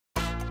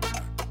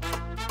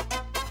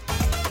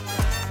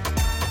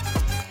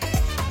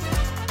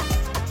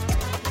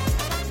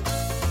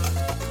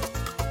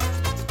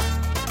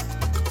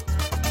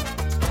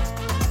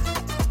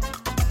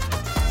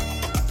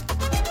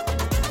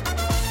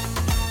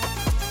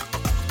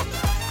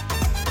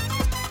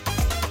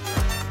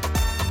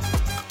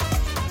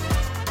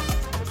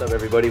What's up,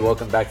 everybody?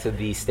 Welcome back to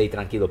the Stay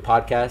Tranquilo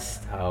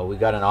podcast. We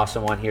got an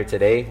awesome one here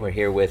today. We're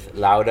here with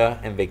Laura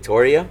and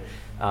Victoria.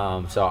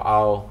 So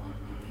I'll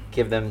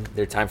give them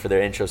their time for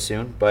their intro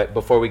soon. But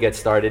before we get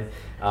started,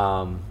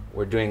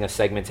 we're doing a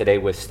segment today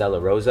with Stella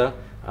Rosa.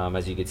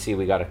 As you can see,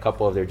 we got a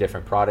couple of their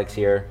different products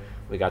here.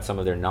 We got some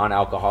of their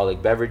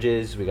non-alcoholic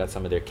beverages. We got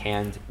some of their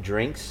canned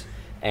drinks.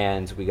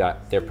 And we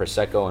got their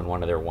Prosecco and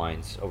one of their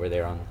wines over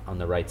there on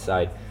the right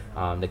side.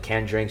 The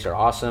canned drinks are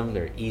awesome.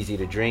 They're easy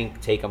to drink.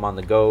 Take them on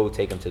the go.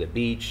 Take them to the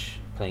beach,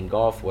 playing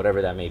golf,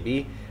 whatever that may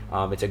be.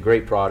 It's a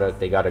great product.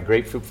 They got a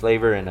grapefruit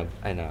flavor and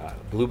a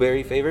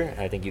blueberry flavor.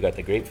 I think you got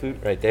the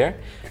grapefruit right there.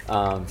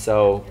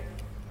 So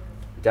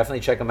definitely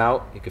check them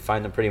out. You can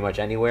find them pretty much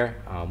anywhere.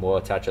 We'll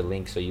attach a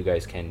link so you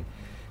guys can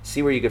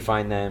see where you can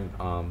find them.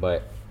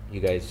 But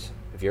you guys,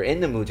 if you're in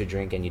the mood to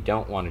drink and you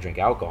don't want to drink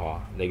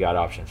alcohol, they got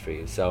options for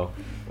you. So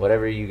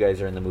whatever you guys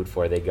are in the mood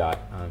for, they got.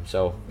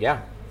 So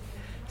yeah.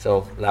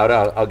 So,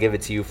 Laura, I'll give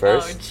it to you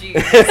first. Oh, jeez.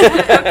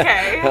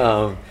 Okay.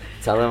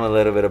 Tell them a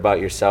little bit about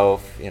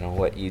yourself,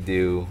 what you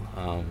do,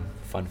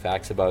 fun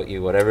facts about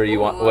you, whatever you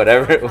want,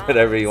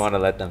 whatever you want to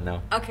let them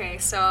know. Okay,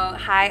 so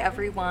hi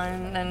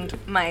everyone and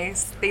my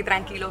Stay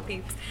Tranquilo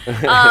peeps.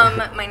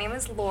 My name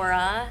is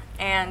Laura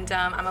and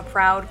I'm a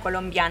proud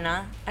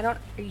Colombiana.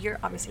 You're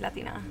obviously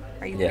Latina.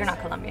 Yes. You're not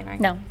Colombian,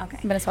 right? No. Okay.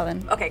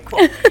 Venezuelan. Okay,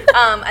 cool.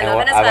 I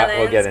love Venezuelans.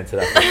 We'll get into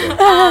that for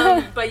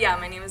sure. But yeah,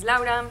 my name is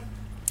Laura.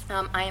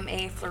 I am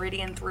a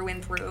Floridian through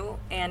and through,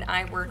 and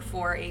I work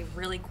for a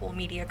really cool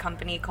media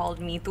company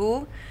called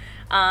Mitu.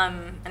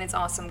 And it's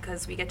awesome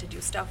because we get to do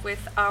stuff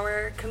with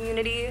our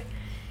community.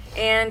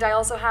 And I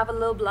also have a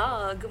little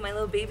blog, my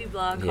little baby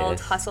blog called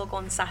Hustle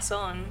con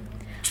Sazon.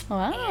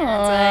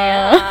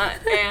 Wow.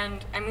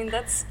 And I mean,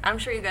 I'm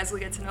sure you guys will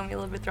get to know me a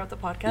little bit throughout the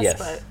podcast, Yes.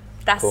 but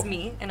that's Cool.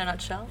 me in a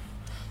nutshell.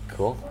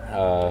 Cool.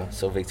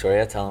 So,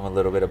 Victoria, tell them a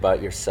little bit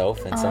about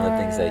yourself and some of the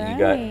things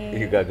that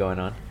you got going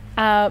on.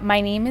 My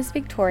name is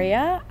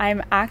Victoria.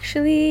 I'm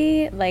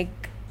actually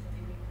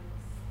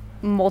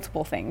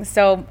multiple things.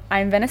 So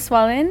I'm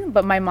Venezuelan,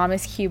 but my mom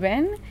is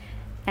Cuban,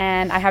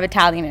 and I have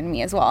Italian in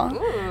me as well.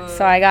 Ooh.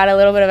 So I got a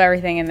little bit of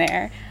everything in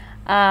there.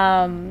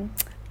 I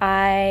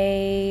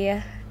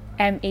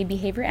am a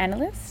behavior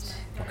analyst.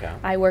 Okay.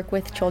 I work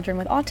with children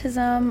with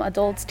autism,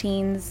 adults,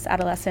 teens,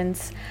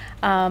 adolescents,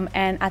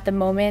 and at the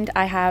moment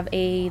I have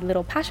a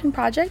little passion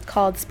project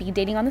called Speed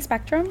Dating on the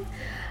Spectrum.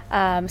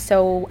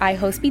 So I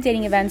host speed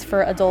dating events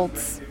for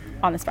adults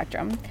on the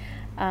spectrum.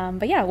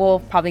 But yeah, we'll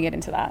probably get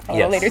into that a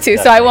little later too,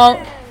 definitely. so I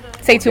won't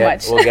say too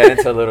much. We'll get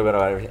into a little bit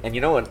about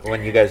everything. And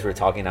when you guys were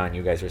talking on,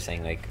 you guys were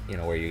saying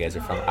where you guys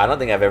are from. I don't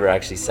think I've ever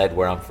actually said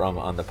where I'm from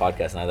on the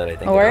podcast now that I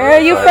think Where about are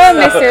it. you from,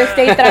 Mr.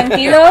 Stay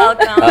Tranquilo?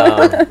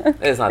 Welcome.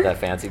 It's not that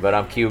fancy, but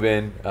I'm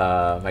Cuban.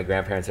 My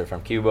grandparents are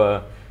from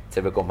Cuba.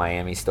 Typical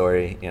Miami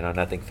story,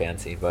 nothing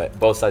fancy. But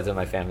both sides of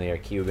my family are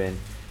Cuban.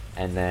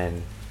 And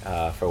then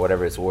for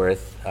whatever it's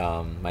worth,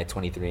 my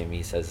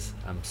 23andMe says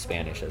I'm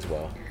Spanish as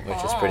well,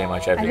 which is pretty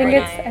much everybody.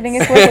 I think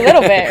it's worth a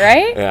little bit,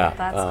 right? Yeah.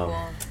 That's cool.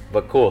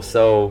 But cool.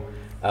 So,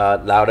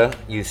 Laura,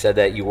 you said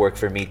that you work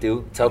for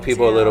Mitu. Tell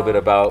people a little bit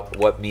about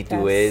what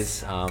Mitu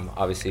is.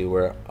 Obviously,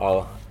 we're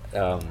all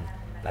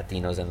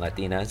Latinos and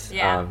Latinas.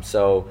 Yeah.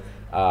 So,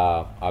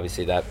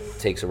 obviously, that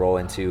takes a role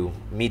into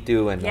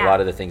Mitu and a lot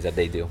of the things that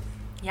they do.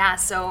 Yeah,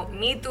 so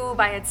Mitu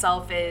by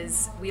itself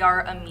we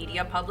are a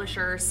media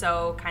publisher,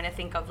 so kind of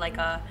think of like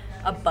a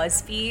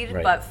BuzzFeed,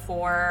 Right. but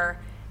for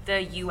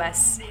the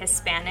U.S.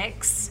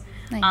 Hispanics.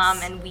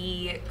 Nice. And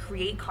we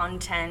create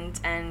content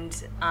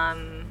and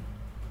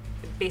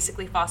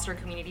basically foster a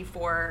community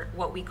for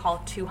what we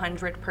call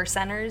 200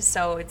 percenters.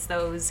 So it's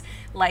those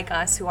like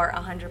us who are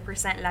 100%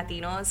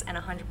 Latinos and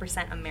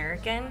 100%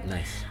 American.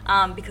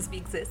 Nice. Because we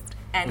exist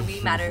and we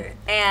matter.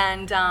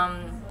 And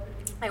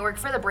I work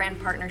for the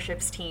brand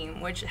partnerships team,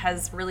 which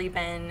has really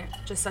been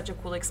just such a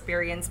cool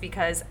experience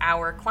because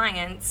our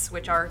clients,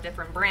 which are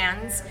different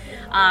brands,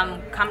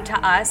 come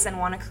to us and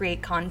want to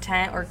create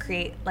content or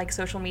create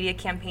social media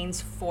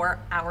campaigns for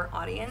our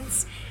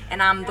audience.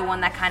 And I'm the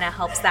one that kind of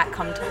helps that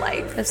come to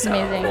life. That's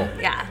amazing. Cool.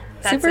 Yeah.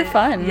 That's Super it.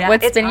 fun. Yeah,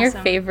 What's it's been your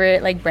awesome.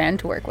 favorite brand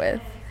to work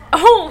with?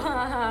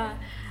 Oh,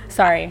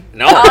 Sorry.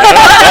 No.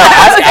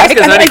 Ask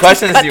as many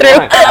questions as you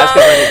want. Ask as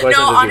many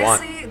questions no, as you want.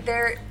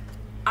 honestly,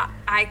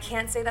 I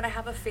can't say that I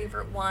have a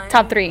favorite one.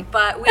 Top 3.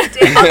 But we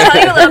did. I'll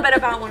tell you a little bit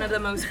about one of the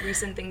most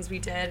recent things we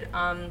did.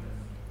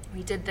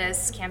 We did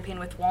this campaign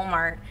with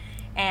Walmart,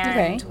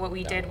 and what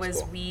we did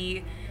was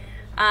we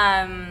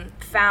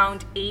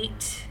found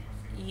 8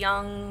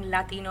 young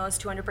Latinos,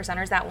 200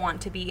 percenters that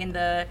want to be in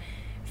the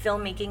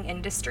filmmaking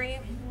industry.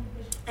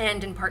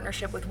 And in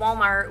partnership with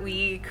Walmart,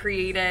 we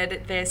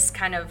created this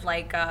kind of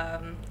like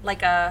a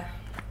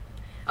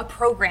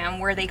program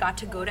where they got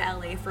to go to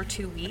LA for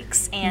 2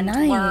 weeks and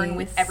learn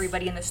with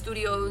everybody in the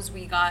studios.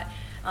 We got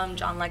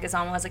John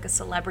Leguizamo as a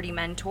celebrity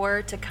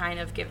mentor to kind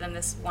of give them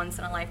this once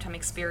in a lifetime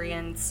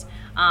experience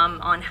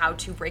on how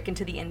to break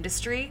into the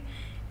industry.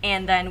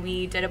 And then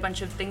we did a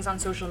bunch of things on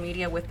social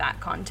media with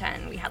that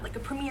content. We had like a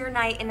premiere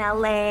night in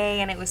LA,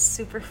 and it was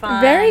super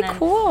fun. Very and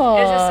cool.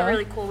 It was just a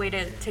really cool way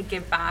to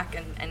give back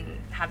and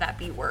have that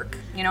be work,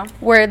 you know?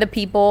 Were the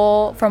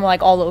people from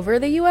like all over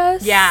the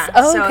US? Yeah.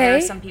 Oh, so okay. there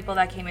were some people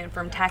that came in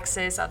from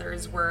Texas.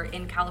 Others were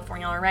in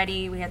California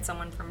already. We had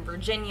someone from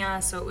Virginia.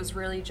 So it was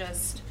really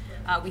just...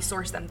 we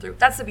source them through.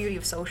 That's the beauty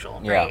of social,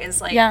 right? Yeah.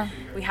 Is like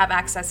we have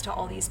access to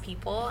all these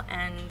people,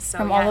 and so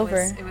from all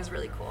over. It was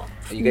really cool.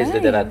 You guys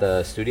did that at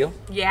the studio?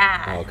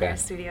 Yeah, oh, okay. Our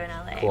studio in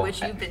LA, cool.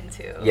 which you've been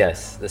to.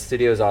 Yes, the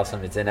studio is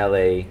awesome. It's in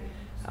LA,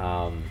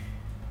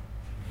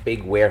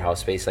 big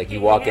warehouse space. Like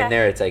you walk in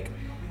there, it's like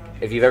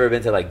if you've ever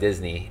been to like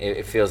Disney,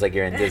 it feels like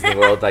you're in Disney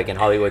World, like in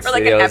Hollywood or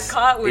Studios. Or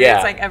like an Epcot, where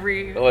it's like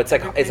every. Well, it's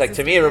like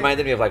to me, it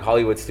reminded me of like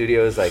Hollywood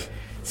Studios, like.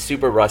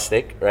 Super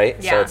rustic,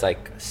 right? Yeah. So it's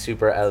like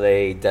super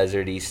LA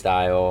deserty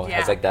style. Yeah.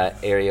 It's like that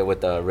area with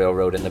the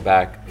railroad in the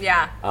back.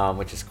 Yeah.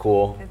 Which is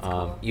cool. It's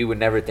cool. You would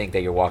never think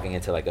that you're walking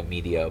into like a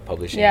media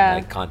publishing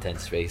like content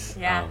space.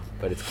 Yeah.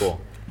 But it's cool.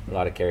 A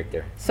lot of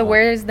character. So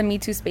where is the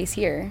mitu space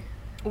here?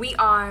 We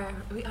are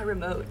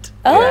remote.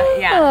 Oh,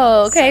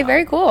 yeah. Okay, so,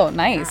 very cool.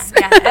 Nice.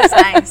 Yeah, it's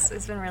nice.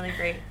 It's been really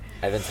great.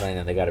 I've been telling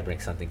them they got to bring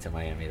something to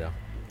Miami though.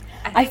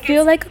 I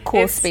feel like a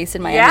cool space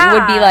in Miami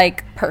would be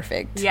like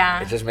perfect.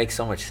 Yeah. It just makes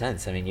so much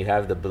sense. I mean, you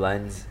have the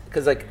blends.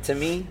 Because like to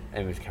me,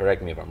 I mean,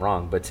 correct me if I'm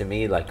wrong, but to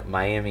me, like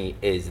Miami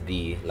is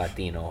the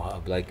Latino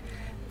hub. Like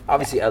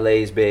obviously LA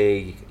is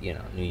big, you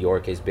know, New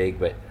York is big,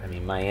 but I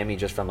mean, Miami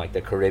just from like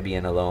the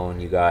Caribbean alone,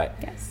 you got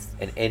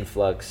an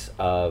influx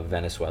of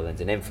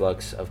Venezuelans, an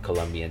influx of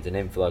Colombians, an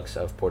influx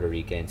of Puerto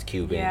Ricans,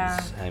 Cubans.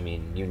 Yeah. I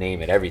mean, you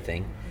name it,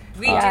 everything.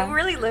 We do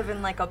really live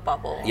in like a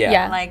bubble.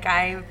 Yeah. Like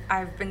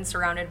I've been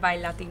surrounded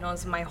by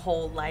Latinos my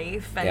whole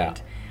life,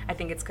 and I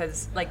think it's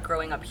because like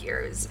growing up here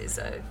is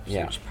a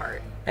huge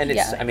part. And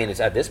it's I mean, it's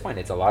at this point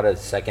it's a lot of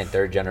second,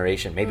 third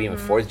generation, maybe even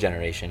fourth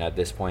generation at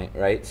this point,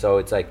 right? So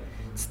it's like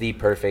it's the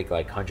perfect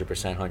like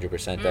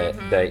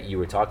 100% that you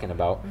were talking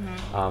about.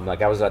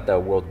 Like I was at the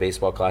World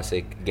Baseball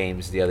Classic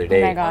games the other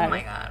day. Oh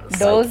my god.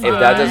 Those if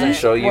that doesn't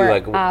show you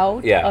like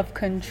out of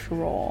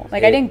control.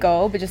 Like I didn't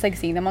go, but just like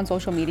seeing them on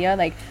social media,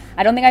 like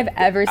I don't think I've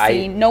ever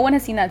seen. No one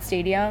has seen that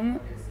stadium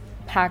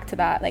packed to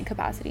that like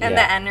capacity. And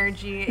the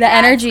energy. The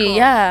energy,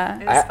 cool.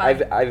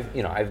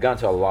 I've gone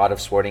to a lot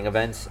of sporting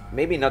events.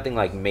 Maybe nothing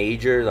like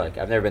major. Like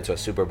I've never been to a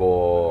Super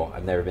Bowl.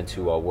 I've never been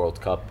to a World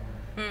Cup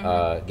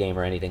game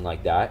or anything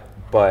like that.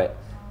 But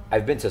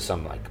I've been to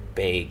some like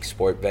big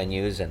sport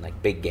venues and like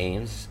big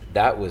games.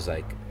 That was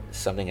like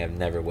something I've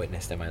never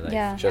witnessed in my life.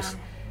 Yeah. Just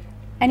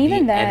and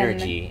even the then,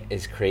 energy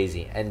is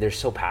crazy, and they're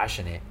so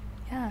passionate.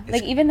 Yeah,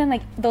 like even then,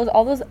 like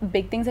all those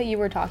big things that you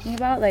were talking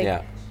about, like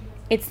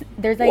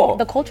there's like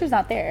the culture's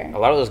not there. A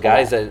lot of those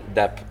guys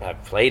that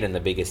have played in the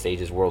biggest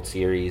stages, World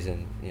Series,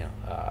 and you know,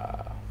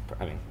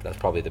 I mean that's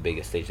probably the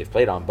biggest stage they've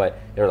played on. But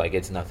they're like,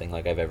 it's nothing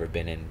like I've ever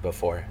been in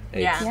before.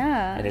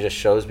 And it just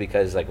shows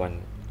because like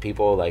when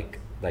people like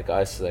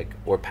us, like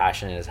we're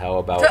passionate as hell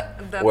about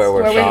where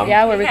we're from.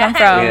 Where we come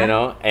from. You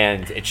know,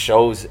 and it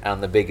shows on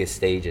the biggest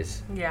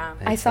stages. Yeah.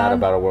 It's not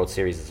about a World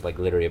Series, it's like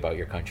literally about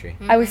your country.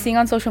 I was seeing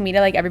on social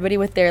media like everybody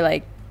with their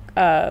like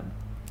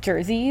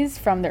jerseys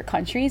from their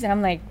countries, and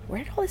I'm like,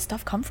 where did all this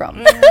stuff come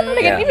from? Like I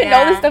didn't even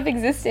know this stuff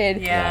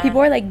existed.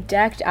 People are like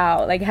decked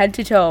out like head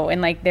to toe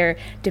in like their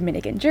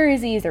Dominican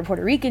jerseys, their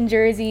Puerto Rican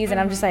jerseys, and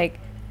I'm just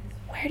like,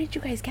 where did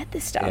you guys get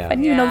this stuff? I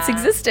didn't even know this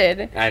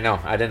existed. I know.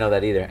 I didn't know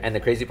that either. And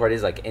the crazy part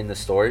is, like, in the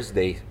stores,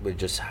 they would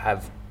just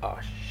have a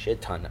shit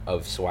ton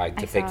of swag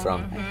to pick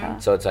from.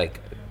 So it's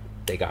like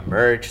they got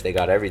merch, they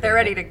got everything. They're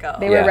ready to go.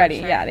 They were ready.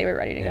 Yeah, they were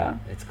ready to go.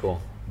 It's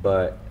cool.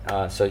 But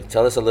so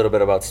tell us a little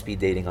bit about speed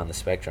dating on the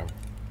spectrum.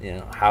 You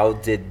know, how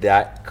did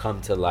that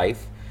come to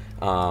life?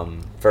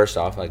 First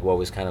off, like, what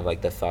was kind of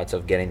like the thoughts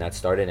of getting that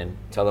started, and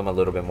tell them a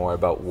little bit more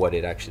about what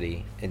it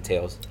actually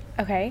entails.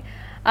 Okay.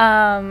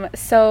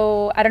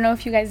 So I don't know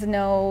if you guys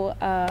know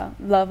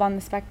Love on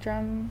the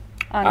Spectrum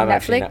on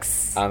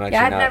Netflix.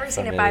 I've never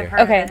seen it, but I've heard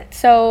of it.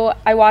 So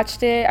I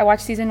watched it. I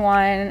watched season 1,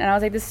 and I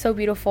was like, this is so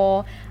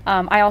beautiful.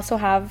 I also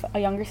have a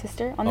younger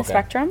sister on the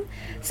spectrum.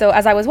 So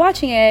as I was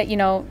watching it, you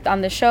know,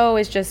 on the show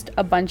is just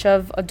a bunch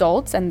of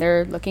adults, and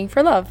they're looking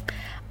for love.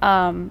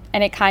 And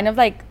it kind of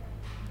like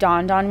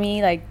dawned on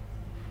me, like,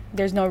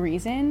 there's no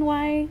reason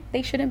why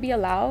they shouldn't be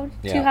allowed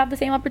to have the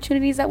same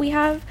opportunities that we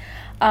have.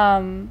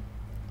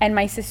 And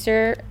my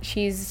sister,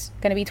 she's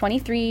going to be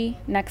 23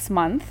 next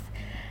month.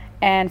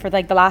 And for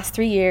like the last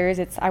 3 years,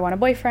 it's I want a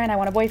boyfriend, I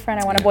want a boyfriend,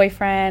 I want a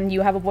boyfriend.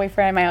 You have a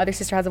boyfriend. My other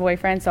sister has a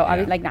boyfriend. So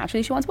like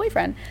naturally she wants a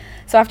boyfriend.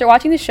 So after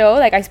watching the show,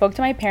 like I spoke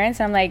to my parents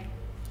and I'm like,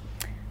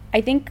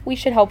 I think we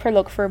should help her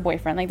look for a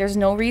boyfriend. Like there's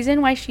no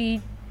reason why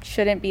she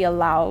shouldn't be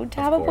allowed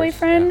to have a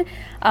boyfriend.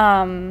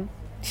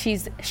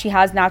 She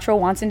has natural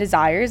wants and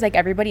desires like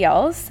everybody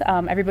else.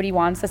 Everybody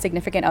wants a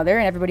significant other,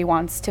 and everybody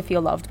wants to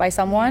feel loved by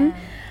someone.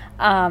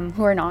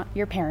 Who are not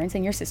your parents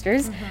and your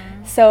sisters.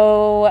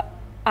 So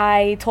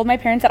I told my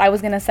parents that I was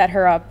going to set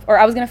her up, or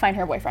I was going to find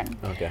her a boyfriend.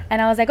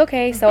 And I was like,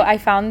 okay. So I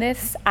found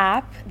this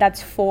app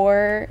that's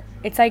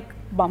it's like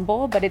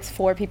Bumble, but it's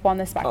for people on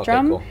the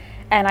spectrum.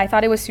 and I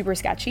thought it was super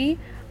sketchy.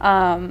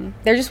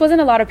 There just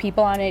wasn't a lot of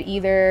people on it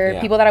either.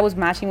 People that I was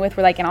matching with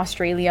were like in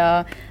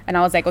Australia, and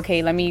I was like,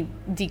 okay, let me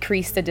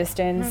decrease the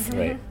distance.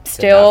 Right.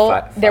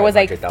 Still, there was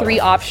like 3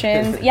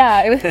 options.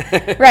 Yeah, it was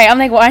right. I'm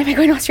like, why am I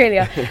going to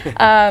Australia?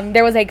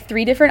 There was like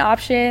 3 different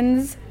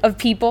options of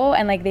people,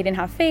 and like they didn't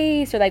have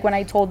face, or like when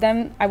I told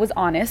them, I was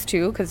honest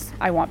too, because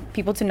I want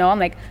people to know I'm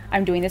like,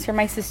 I'm doing this for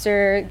my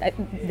sister.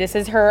 This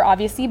is her,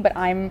 obviously, but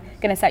I'm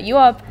gonna set you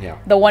up.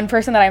 The one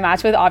person that I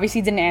matched with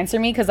obviously didn't answer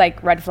me because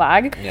like red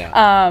flag.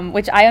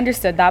 Which I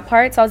understood that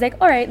part, so I was like,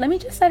 all right, let me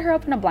just set her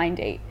up on a blind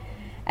date.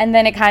 And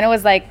then it kind of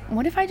was like,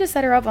 what if I just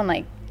set her up on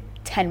like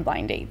 10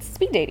 blind dates,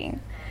 speed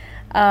dating?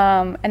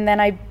 And then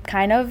I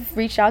kind of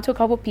reached out to a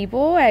couple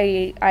people.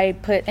 I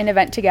put an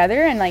event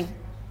together, and like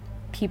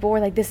people were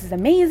like, this is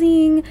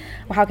amazing,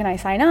 well, how can I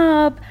sign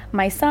up?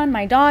 My son,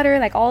 my daughter,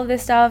 like all of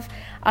this stuff.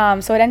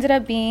 So it ended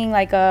up being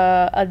like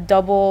a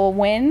double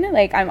win.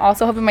 Like I'm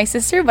also helping my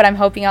sister, but I'm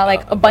helping out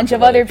like a bunch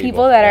of other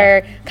people that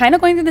are kind of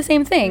going through the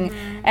same thing.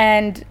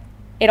 And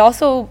it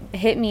also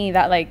hit me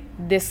that like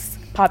this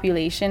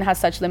population has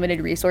such limited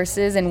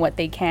resources in what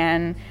they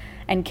can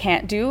and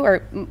can't do,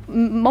 or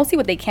mostly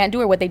what they can't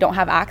do or what they don't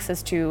have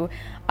access to,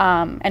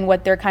 and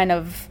what they're kind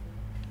of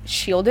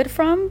shielded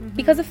from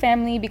because of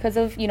family, because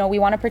of, you know, we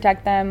want to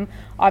protect them.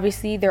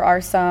 Obviously there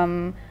are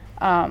some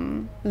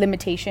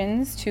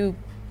limitations to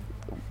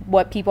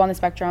what people on the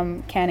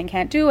spectrum can and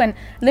can't do, and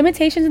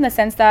limitations in the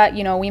sense that,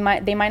 you know,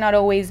 they might not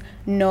always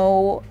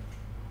know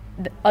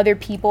other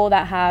people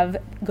that have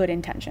good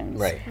intentions,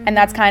 right? And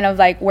that's kind of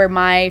like where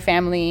my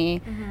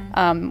family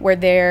where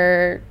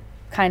their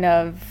kind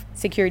of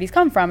securities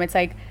come from. It's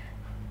like,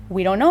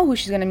 we don't know who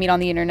she's going to meet on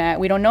the internet.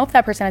 We don't know if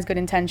that person has good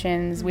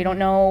intentions. We don't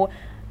know,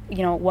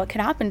 you know, what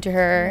could happen to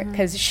her,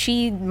 because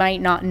she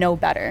might not know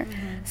better.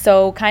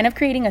 So kind of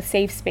creating a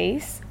safe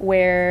space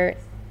where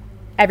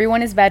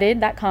everyone is vetted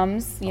that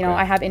comes, you know,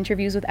 I have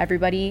interviews with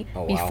everybody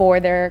before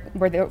they're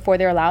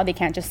allowed. They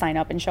can't just sign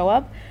up and show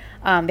up.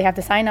 They have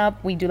to sign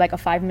up. We do like a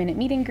 5-minute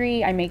meet and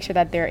greet. I make sure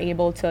that they're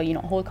able to, you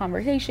know, hold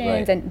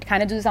conversations and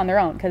kind of do this on their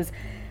own, because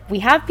we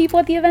have people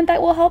at the event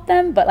that will help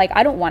them, but like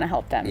I don't want to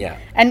help them.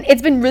 And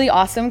it's been really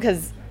awesome,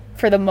 because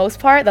for the most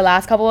part, the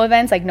last couple of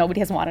events, like nobody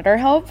has wanted our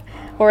help.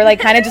 We're like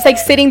kind of just like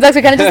sitting ducks.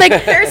 We're kind of just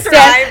like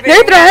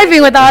they're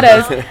thriving without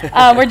us.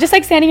 We're just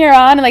like standing here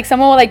on, and like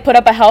someone will like put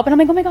up a help, and I'm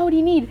like, oh my god, what do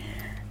you need?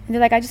 And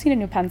they're like, I just need a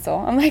new pencil.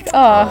 I'm like,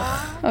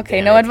 oh,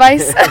 okay, no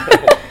advice.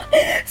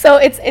 So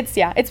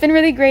it's been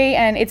really great,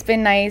 and it's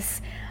been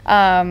nice.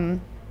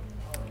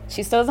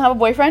 She still doesn't have a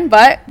boyfriend,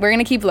 but we're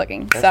gonna keep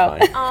looking. That's so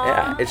fine.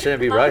 Yeah, it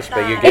shouldn't be rushed,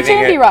 but you're giving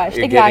her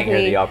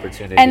the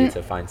opportunity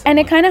to find someone. And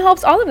it kind of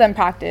helps all of them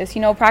practice,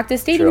 you know,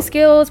 practice dating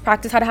skills,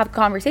 practice how to have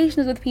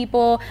conversations with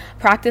people,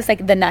 practice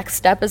like the next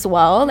step as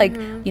well. Like,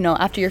 you know,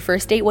 after your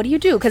first date, what do you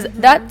do? Because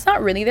that's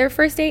not really their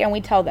first date, and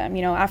we tell them,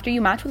 you know, after you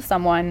match with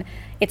someone,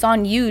 it's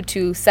on you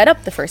to set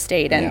up the first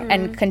date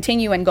and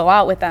continue and go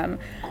out with them.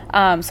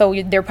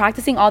 So they're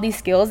practicing all these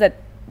skills that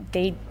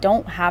they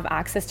don't have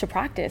access to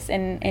practice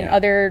in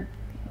other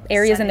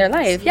areas in their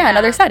life, in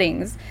other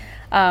settings,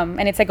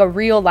 and it's like a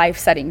real life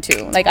setting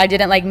too. Like I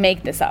didn't like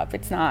make this up.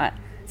 It's not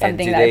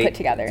something that I put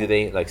together. Do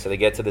they like, so they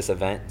get to this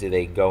event, do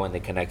they go and they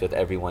connect with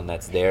everyone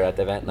that's there at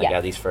the event, like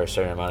at least for a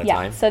certain amount of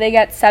time? So they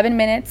get 7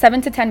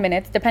 to 10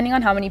 minutes, depending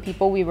on how many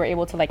people we were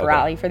able to like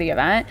rally for the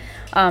event.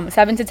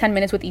 7 to 10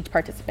 minutes with each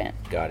participant.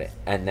 Got it.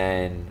 And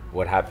then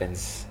what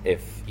happens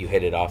if you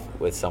hit it off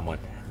with someone?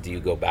 Do you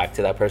go back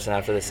to that person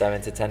after the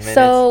 7 to 10 minutes?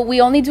 So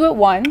we only do it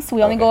once.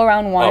 We only go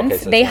around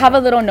once. So they have a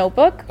little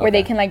notebook where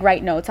they can like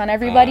write notes on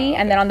everybody,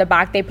 and then on the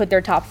back they put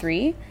their top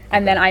 3,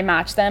 and then I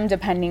match them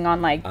depending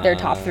on like their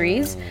top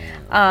 3s.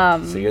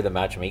 So you're the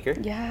matchmaker?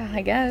 Yeah,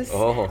 I guess.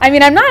 I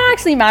mean, I'm not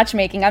actually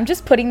matchmaking. I'm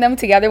just putting them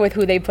together with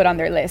who they put on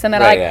their list, and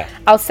then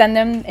I'll send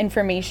them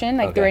information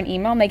like through an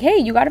email. I'm like, hey,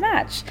 you got a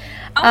match.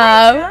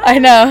 I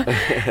know.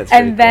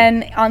 And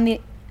then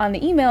on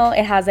the email,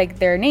 it has like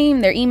their name,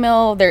 their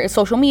email, their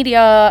social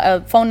media, a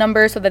phone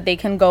number, so that they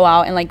can go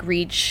out and like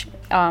reach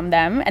them.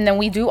 And then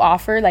we do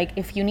offer, like,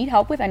 if you need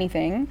help with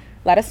anything,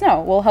 let us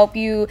know. We'll help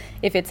you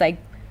if it's like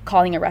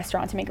calling a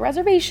restaurant to make a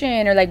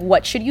reservation, or like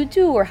what should you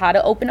do, or how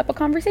to open up a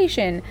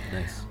conversation.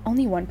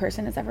 Only one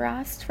person has ever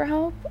asked for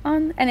help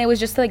and it was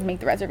just to like make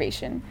the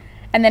reservation.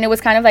 And then it was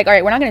kind of like, all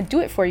right, we're not going to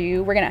do it for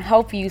you. We're going to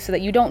help you so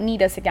that you don't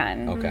need us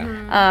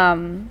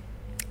again.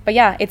 But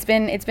yeah, it's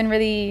been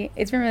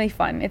really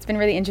fun. It's been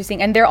really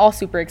interesting, and they're all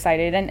super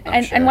excited.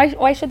 And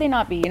why should they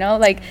not be? You know,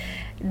 like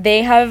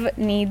they have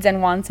needs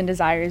and wants and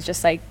desires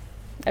just like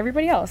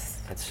everybody else.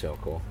 That's so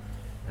cool.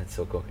 That's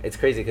so cool. It's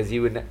crazy because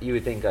you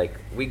would think like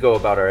we go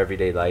about our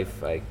everyday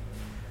life, like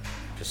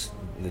just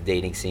the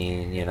dating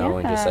scene, you know,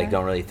 and just like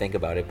don't really think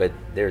about it. But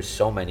there's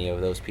so many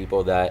of those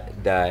people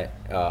that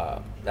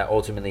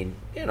ultimately,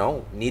 you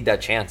know, need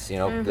that chance. You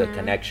know, the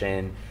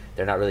connection.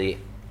 They're not really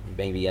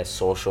maybe as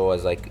social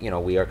as like, you know,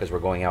 we are, because we're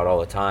going out all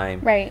the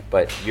time, right?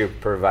 But you're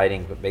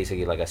providing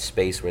basically like a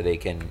space where they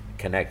can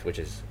connect, which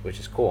is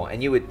cool.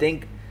 And you would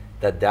think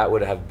that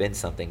would have been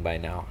something by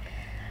now.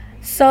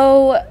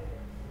 So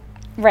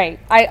Right.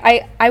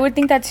 I would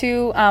think that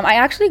too. I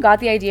actually got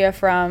the idea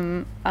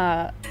from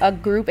a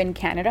group in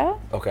Canada.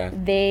 Okay.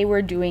 They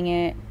were doing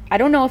it. I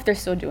don't know if they're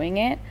still doing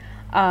it,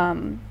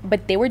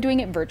 but they were doing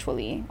it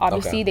virtually.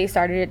 Obviously, they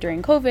started it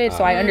during COVID,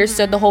 so I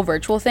understood the whole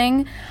virtual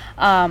thing.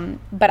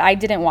 But I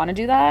didn't want to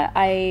do that.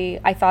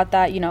 I thought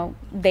that,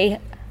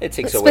 it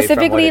takes away from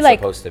what it's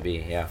supposed to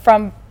be, yeah.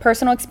 From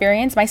personal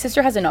experience, my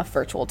sister has enough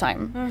virtual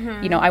time.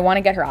 I want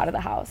to get her out of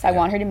the house. I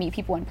want her to meet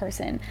people in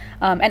person.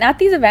 And at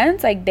these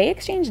events, like, they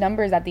exchange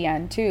numbers at the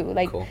end too.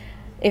 Like, cool.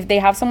 If they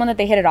have someone that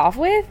they hit it off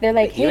with, they're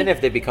like, hey. Even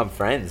if they become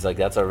friends, like,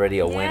 that's already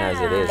a win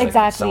as it is.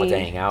 Exactly. Like, someone to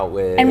hang out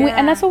with. And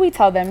and that's what we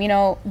tell them,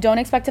 don't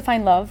expect to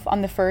find love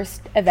on the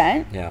first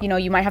event. Yeah.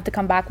 You might have to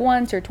come back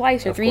once or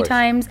twice or three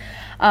times.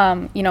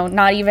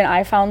 Not even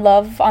I found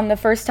love on the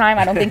first time.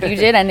 I don't think you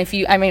did. And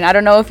I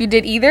don't know if you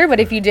did either,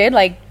 but if you did,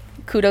 like,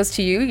 kudos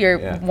to you.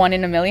 You're 1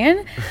 in a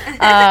million,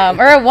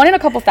 or 1 in a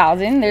couple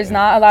thousand. There's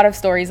not a lot of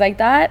stories like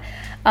that.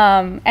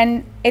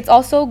 And it's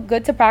also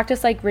good to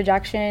practice, like,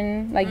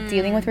 rejection, like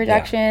dealing with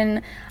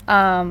rejection,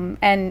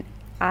 and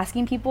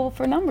asking people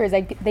for numbers.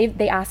 Like,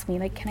 they ask me,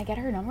 like, can I get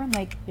her number? I'm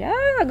like, yeah,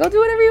 go do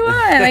whatever you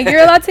want. Like,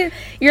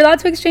 you're allowed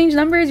to exchange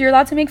numbers. You're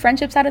allowed to make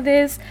friendships out of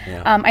this.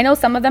 I know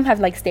some of them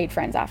have, like, stayed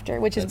friends after,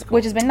 which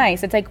has been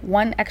nice. It's like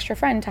one extra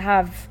friend to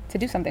have to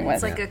do something with.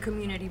 It's like a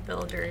community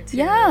builder too.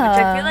 Yeah.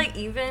 Which I feel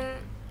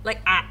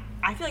like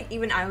I feel like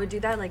even I would do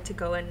that, like, to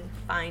go and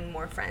find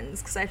more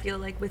friends, because I feel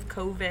like with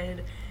COVID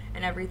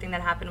and everything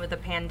that happened with the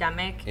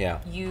pandemic,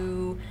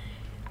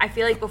 I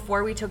feel like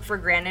before we took for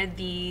granted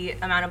the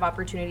amount of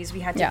opportunities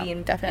we had to be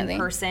in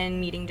person,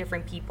 meeting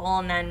different people.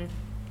 And then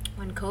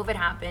when COVID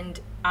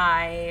happened,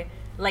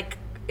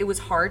 it was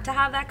hard to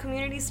have that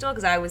community still,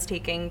 because I was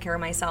taking care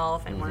of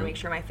myself and want to make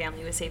sure my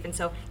family was safe. And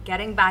so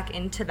getting back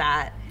into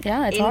that,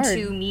 it's into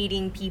hard.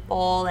 Meeting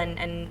people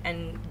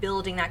and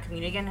building that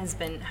community again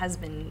has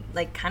been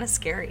like kind of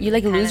scary. You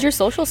lose your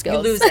social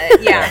skills. You lose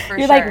it, yeah, for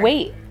You're sure. like,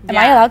 wait, am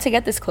I allowed to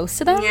get this close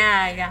to them?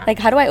 Yeah. Like,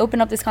 how do I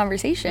open up this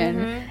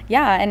conversation?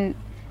 Yeah, and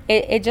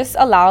it just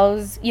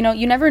allows, you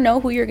never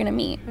know who you're gonna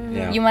meet.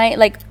 You might,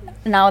 like,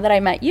 now that I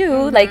met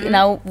you, like,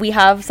 now we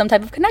have some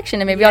type of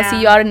connection, and maybe I'll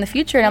see you out in the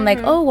future, and I'm like,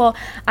 oh, well,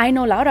 I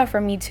know Laura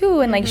from Me Too,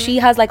 and like, she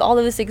has, like, all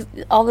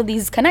of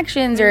these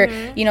connections, or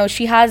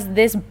she has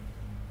this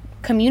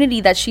community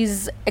that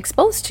she's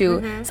exposed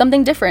to,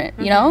 something different.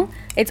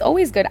 It's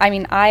always good.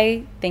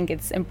 I think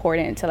it's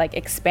important to, like,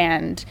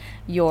 expand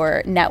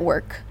your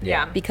network,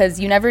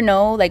 because you never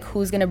know, like,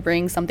 who's gonna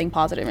bring something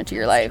positive into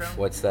your life.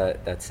 True. What's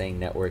that saying,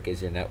 network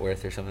is your net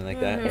worth, or something like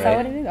that? Is that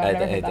what it is?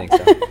 I think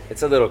so.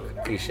 It's a little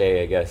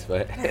cliche, I guess,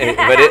 but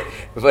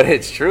but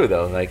it's true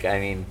though. Like,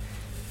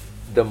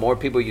 the more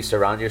people you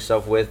surround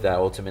yourself with that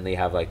ultimately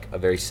have, like, a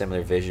very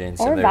similar vision,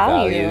 similar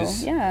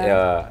values,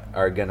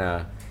 are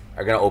gonna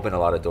open a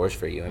lot of doors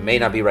for you. It may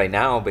not be right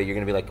now, but you're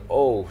gonna be like,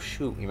 oh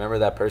shoot, you remember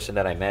that person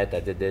that I met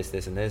that did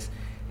this and this,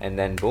 and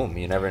then boom,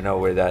 you never know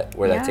where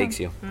that takes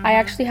you. I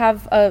actually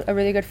have a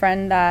really good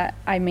friend that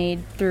I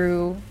made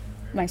through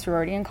my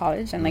sorority in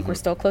college, and like, we're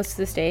still close to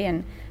this day,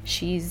 and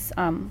she's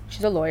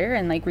a lawyer,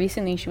 and like,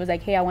 recently she was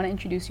like, hey, I want to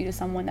introduce you to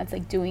someone that's,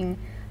 like, doing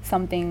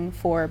something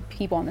for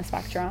people on the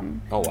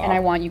spectrum. Oh, wow. And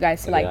I want you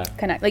guys to, like,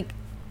 connect. Like,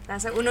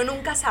 uno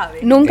nunca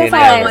sabe. Nunca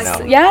sabes.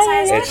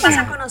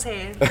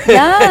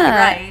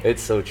 Right.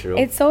 It's so true.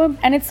 It's so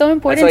important.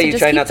 That's why you to just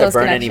try keep not to those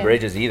burn connections. any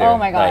bridges either. Oh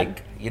my God.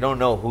 Like, you don't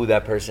know who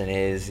that person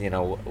is,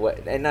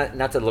 and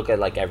not to look at,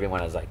 like,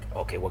 everyone as like,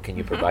 okay, what can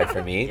you provide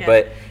for me?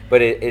 But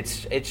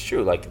it's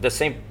true. Like,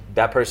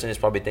 that person is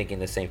probably thinking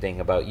the same thing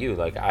about you.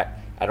 Like, I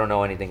don't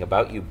know anything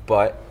about you,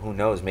 but who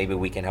knows? Maybe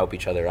we can help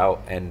each other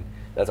out, and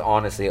that's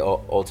honestly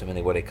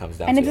ultimately what it comes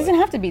down to. And it doesn't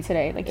have to be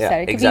today, like you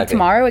said. It could be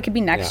tomorrow. It could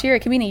be next year. It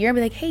could be in a year. And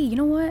be like, hey, you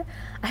know what?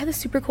 I have this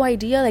super cool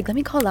idea. Like, let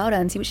me call Laura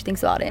and see what she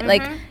thinks about it.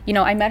 Like,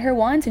 I met her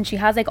once, and she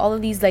has, like, all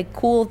of these, like,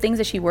 cool things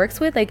that she works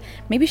with. Like,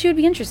 maybe she would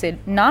be interested.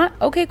 Not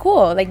okay,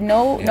 cool. Like,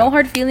 no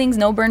hard feelings,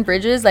 no burned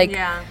bridges. Like,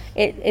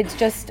 it's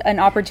just an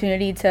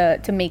opportunity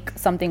to make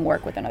something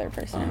work with another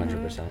person.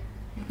 100%.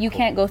 You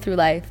can't go through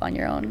life on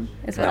your own,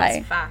 is what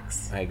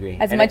facts. I agree.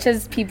 As much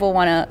as people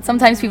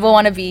sometimes people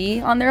want to be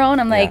on their own,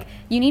 I'm like,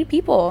 you need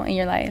people in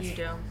your life. You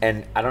do.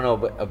 And I don't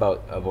know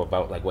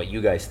about like what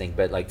you guys think,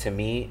 but like, to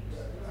me,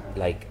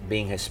 like,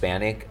 being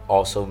Hispanic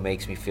also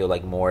makes me feel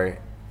like more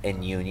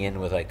in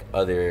union with, like,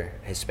 other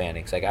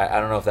Hispanics. Like,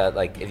 I don't know if that,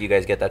 like, if you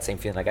guys get that same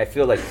feeling. Like, I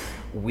feel like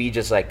we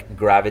just, like,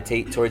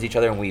 gravitate towards each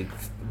other, and we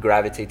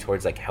gravitate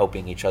towards, like,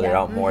 helping each other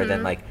out more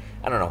than, like,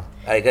 I don't know.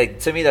 Like,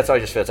 to me, that's how I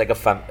just feel. It's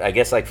like I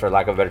guess, like, for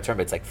lack of a better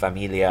term, it's like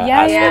familia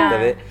aspect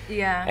of it.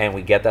 Yeah. And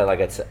we get that, like,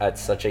 at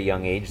such a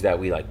young age that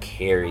we, like,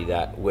 carry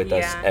that with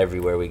us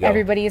everywhere we go.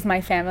 Everybody is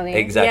my family.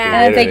 Exactly.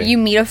 Yeah. And it's like, you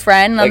meet a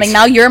friend, and I'm like,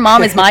 now your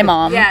mom is my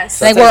mom. Yes.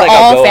 Like, sometimes, we're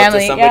all I'll go family.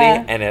 Up to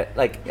somebody, and it,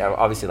 like,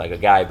 obviously, like, a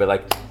guy, but,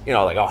 like,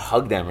 like, I'll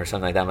hug them or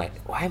something like that. I'm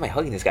like, why am I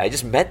hugging this guy? I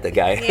just met the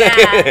guy.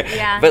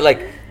 Yeah. But,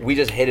 like, we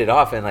just hit it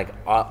off, and, like,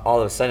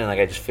 all of a sudden, like,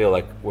 I just feel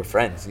like we're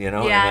friends, And,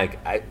 like,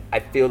 I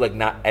feel like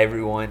not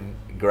everyone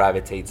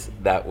gravitates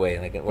that way.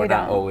 Like we're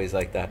not always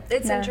like that.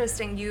 It's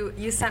interesting.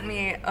 You sent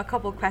me a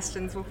couple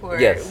questions before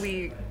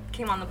we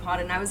came on the pod,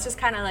 and I was just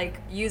kind of like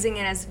using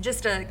it as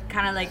just to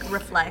kind of like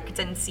reflect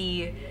and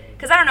see.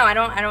 Because I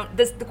don't know,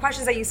 the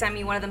questions that you sent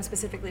me, one of them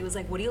specifically was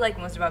like, what do you like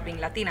most about being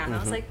Latina? And I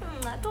was like,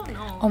 I don't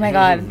know. Oh my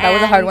God, that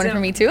was a hard one for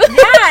me too. Yeah,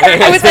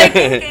 I was like,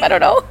 I don't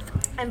know.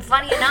 And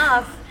funny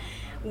enough,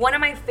 one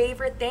of my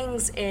favorite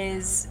things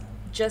is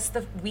just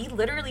we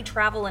literally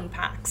travel in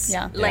packs.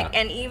 Yeah. Like,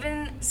 and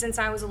even since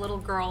I was a little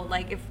girl,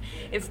 like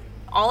if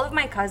all of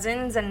my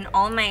cousins and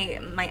all of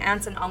my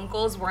aunts and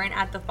uncles weren't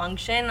at the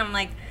function, I'm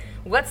like,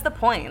 what's the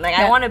point? Like,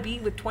 I want to be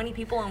with 20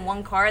 people in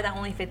one car that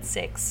only fits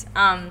 6.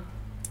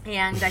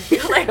 And I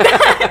feel like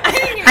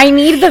I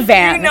need the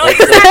van. You know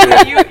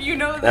exactly. You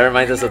know. That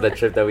reminds us of the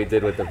trip that we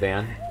did with the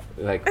van.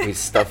 Like we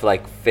stuffed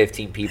like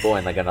 15 people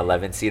in like an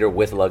 11-seater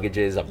with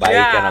luggages, a bike,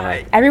 and I'm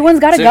like, everyone's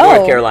got to go.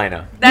 North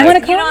Carolina.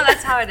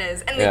 That's how it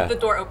is. And the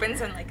door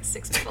opens and like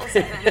 6 people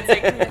sit, and it's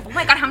like, oh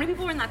my God, how many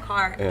people were in that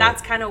car? Yeah.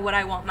 That's kind of what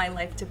I want my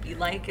life to be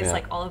like. Is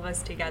like all of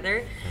us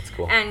together. That's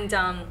cool. And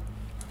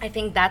I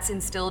think that's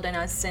instilled in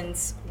us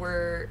since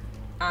we're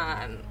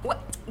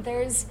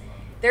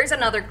There's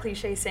another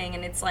cliche saying,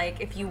 and it's like,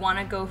 if you want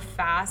to go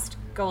fast,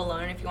 go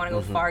alone. If you want to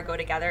go far, go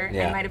together.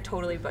 Yeah. I might have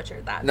totally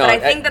butchered that. No, but I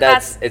think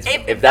that's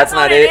if that's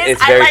not it,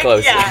 it's very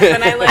close. Yeah,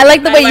 I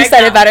like the way you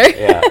said it better.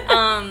 Yeah.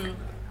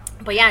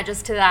 But yeah,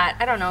 just to that,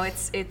 I don't know.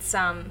 It's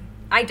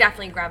I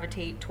definitely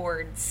gravitate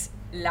towards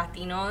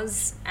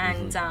Latinos,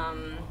 and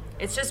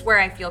it's just where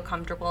I feel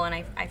comfortable and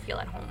I feel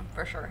at home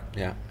for sure.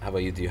 Yeah. How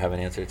about you? Do you have an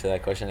answer to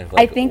that question?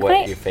 I think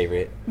what your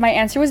favorite? My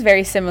answer was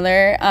very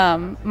similar.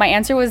 My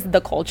answer was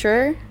the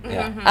culture.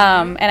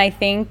 Yeah. And I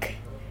think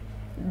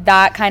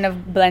that kind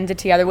of blended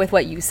together with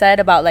what you said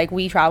about like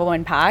we travel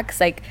in packs.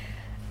 Like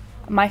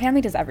my family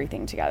does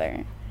everything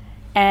together.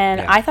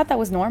 And I thought that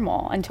was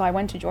normal until I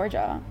went to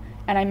Georgia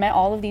and I met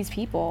all of these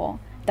people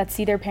that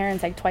see their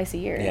parents like twice a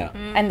year. Yeah.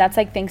 And that's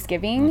like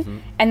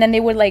Thanksgiving. And then they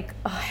would like,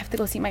 I have to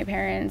go see my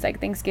parents like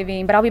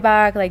Thanksgiving, but I'll be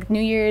back like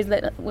New Year's,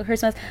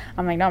 Christmas.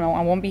 I'm like, no,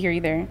 I won't be here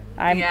either.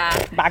 I'm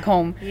back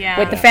home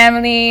with the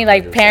family,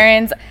 like 100%.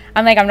 Parents.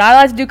 I'm like, I'm not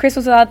allowed to do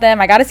Christmas without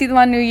them. I got to see them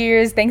on New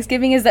Year's.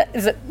 Thanksgiving is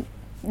a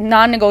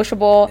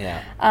non-negotiable.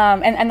 Yeah.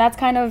 And that's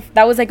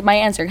that was like my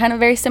answer, kind of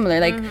very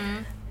similar. Like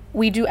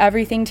we do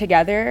everything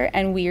together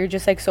and we are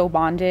just like so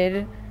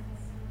bonded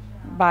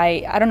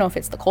by, I don't know if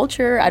it's the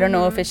culture, I don't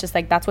know if it's just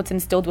like that's what's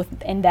instilled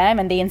within them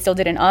and they instilled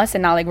it in us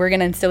and now like we're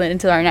gonna instill it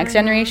into our next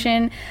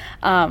generation.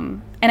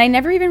 And I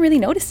never even really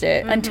noticed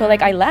it until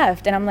like I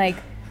left and I'm like,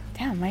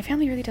 damn, my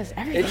family really does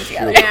everything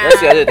together. Yeah.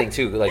 That's the other thing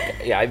too.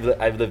 Like,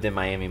 I've lived in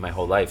Miami my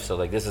whole life, so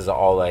like this is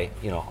all I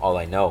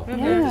know.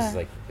 This is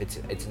like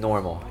it's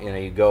normal.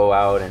 You go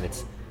out and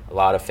it's a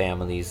lot of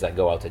families that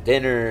go out to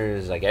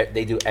dinners. Like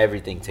they do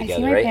everything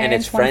together, right? And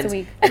it's friends,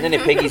 and then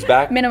it piggies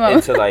back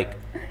into like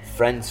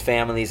friends'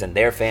 families and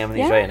their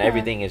families, right? And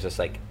everything is just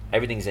like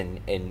everything's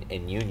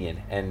in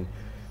union. And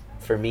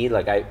for me,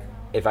 like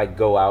if I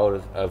go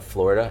out of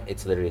Florida,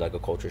 it's literally like a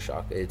culture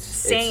shock. It's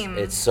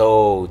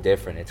so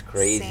different. It's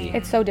crazy. Same.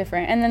 It's so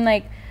different. And then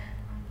like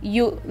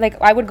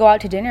I would go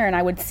out to dinner and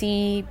I would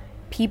see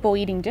people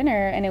eating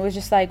dinner and it was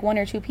just like 1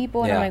 or 2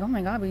 people and I'm like, oh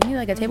my God, we need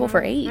like a table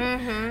for 8.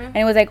 And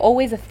it was like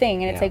always a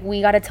thing. And it's like,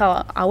 we got to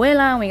tell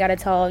abuela and we got to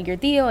tell your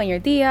tío and your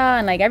tía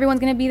and like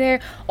everyone's going to be there.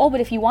 Oh, but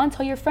if you want,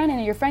 tell your friend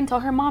and your friend tell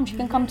her mom she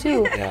can come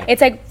too.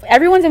 It's like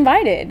everyone's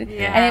invited.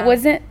 And it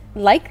wasn't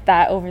like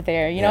that over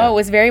there, you know. It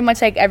was very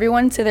much like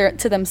everyone to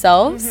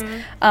themselves.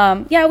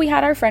 We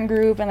had our friend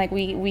group and like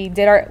we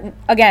did our,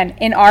 again,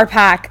 in our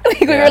pack. Like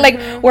we were like,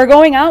 we're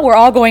going out, we're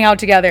all going out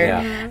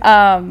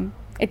together.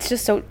 It's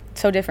just so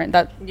different.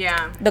 That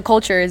the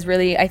culture is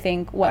really, I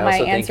think, what my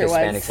answer was.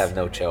 Hispanics have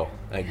no chill.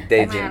 Like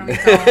they do.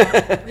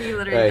 You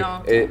literally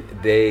don't.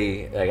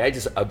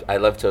 I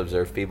love to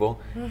observe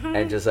people,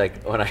 and just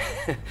like when I,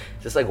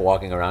 just like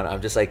walking around,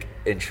 I'm just like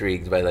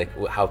intrigued by like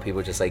how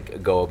people just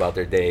like go about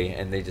their day,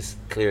 and they just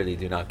clearly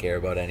do not care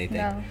about anything.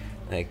 No.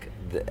 Like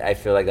I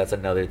feel like that's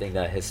another thing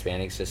that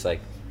Hispanics just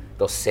like,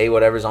 they'll say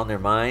whatever's on their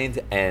mind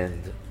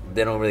and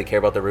they don't really care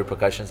about the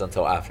repercussions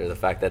until after the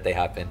fact that they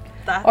happen.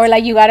 Or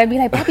like you gotta be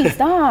like, Papi,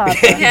 stop.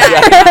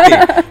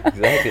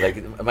 Exactly.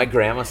 Like my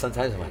grandma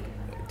sometimes, I'm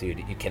like, dude,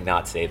 you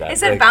cannot say that.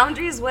 Is it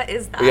boundaries? What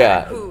is that?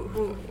 Yeah.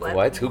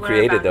 Who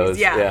created those?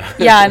 Yeah.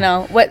 I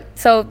know.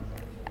 So,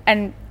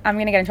 and I'm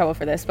gonna get in trouble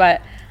for this,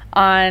 but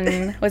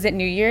on, was it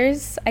New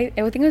Year's? I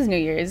think it was New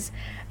Year's.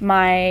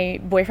 My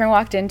boyfriend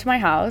walked into my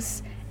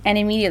house and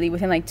immediately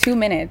within like 2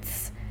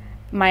 minutes,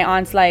 my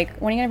aunt's like,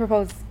 when are you gonna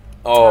propose?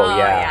 Oh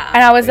yeah.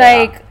 And I was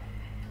like,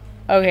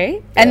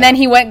 okay. And then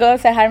he go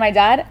say hi to my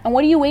dad. And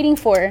what are you waiting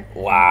for?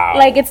 Wow.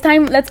 Like, it's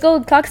time. Let's go.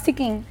 Clock's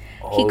ticking.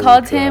 He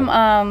called him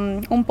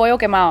un pollo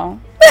quemado.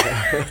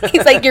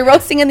 He's like, you're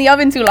roasting in the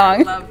oven too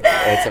long. Love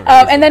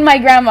that. And then my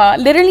grandma,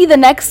 literally the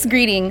next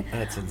greeting,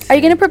 are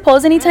you going to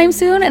propose anytime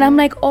soon? And I'm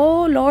like,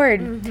 oh,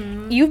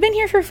 Lord. you've been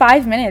here for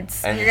 5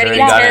 minutes. And you're getting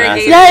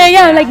interrogated.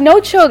 Yeah. Like, no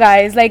chill,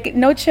 guys. Like,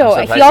 no chill.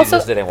 He also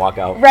just didn't walk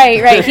out.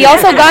 Right. He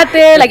also got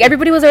there. Like,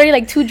 everybody was already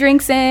like 2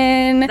 drinks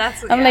in.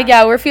 I'm like,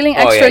 we're feeling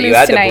extra loose you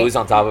had tonight. the booze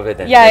on top of it.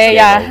 Then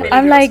Yeah.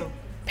 I'm like,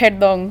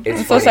 perdón.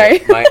 I'm so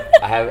sorry.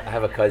 I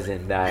have a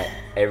cousin that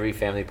every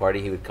family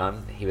party he would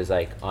come, he was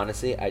like,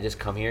 honestly, I just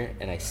come here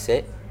and I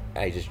sit,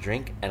 I just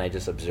drink, and I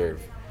just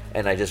observe.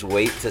 And I just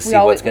wait to see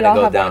what's going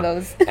to go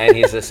down. And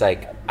he's just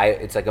like,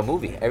 it's like a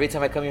movie. Every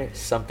time I come here,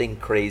 something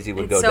crazy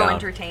would go down. It's so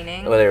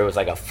entertaining. Whether it was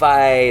like a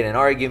fight, an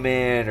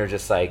argument, or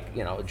just like,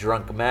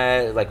 drunk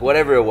mad, like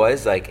whatever it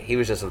was, like he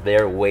was just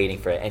there waiting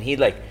for it. And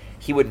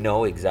he would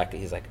know exactly.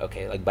 He's like,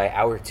 okay, like by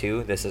hour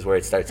 2, this is where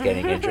it starts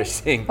getting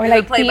interesting. Or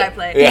like play by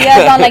play.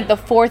 Yeah, on like the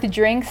 4th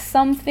drink,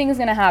 something's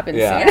gonna happen.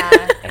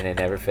 Yeah. And it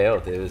never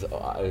failed. It was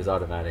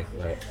automatic.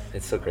 But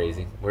it's so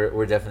crazy.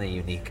 We're definitely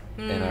unique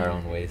in our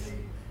own ways.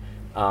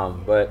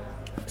 But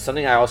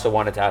something I also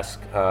wanted to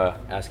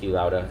ask you,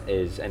 Laura,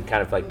 is, and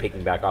kind of like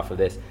picking back off of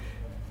this,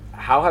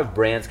 how have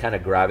brands kind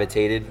of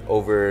gravitated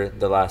over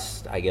the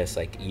last, I guess,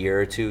 like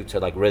year or two to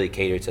like really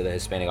cater to the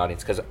Hispanic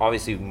audience? Because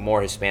obviously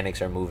more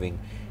Hispanics are moving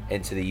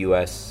into the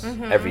U.S.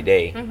 every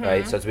day,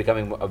 right? So it's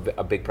becoming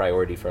a big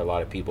priority for a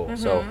lot of people.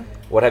 So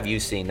what have you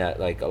seen that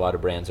like a lot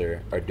of brands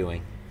are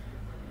doing?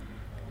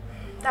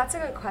 That's a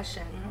good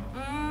question.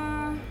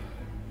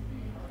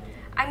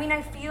 I mean,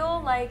 I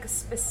feel like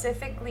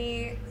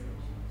specifically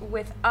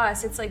with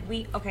us, it's like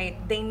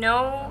they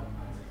know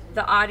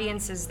the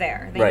audience is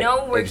there. They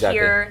know we're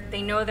here.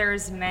 They know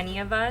there's many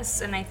of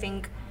us. And I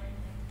think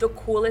the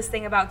coolest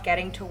thing about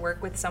getting to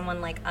work with someone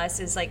like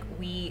us is like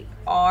we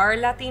are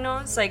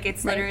Latinos. Like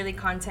it's literally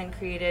content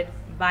created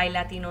by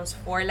Latinos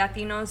for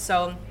Latinos.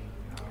 So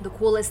the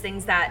coolest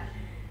things that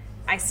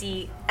I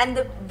see, and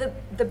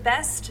the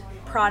best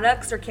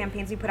products or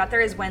campaigns we put out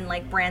there is when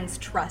like brands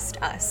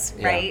trust us,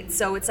 right?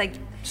 So it's like,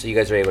 so you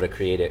guys are able to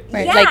create it,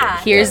 right? Yeah, like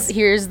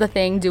here's the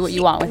thing, do what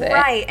you want with it,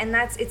 right? And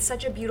it's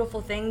such a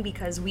beautiful thing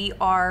because we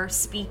are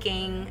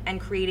speaking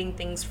and creating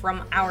things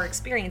from our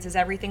experiences.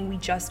 Everything we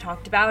just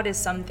talked about is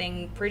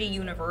something pretty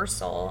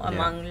universal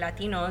among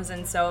Latinos,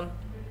 and so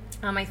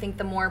I think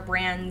the more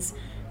brands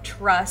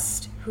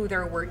trust who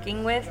they're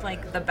working with,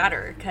 like the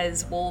better,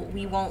 because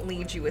we won't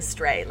lead you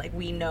astray. Like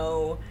we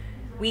know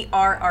we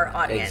are our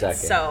audience.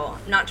 Exactly. So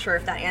not sure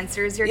if that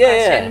answers your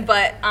question,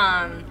 but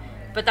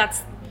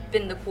that's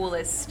been the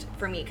coolest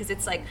for me, because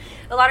it's like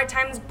a lot of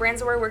times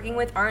brands that we're working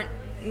with aren't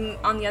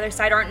on the other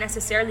side aren't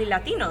necessarily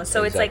Latinos.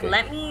 So it's like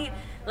let me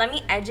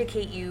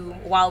educate you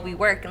while we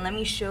work, and let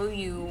me show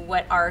you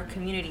what our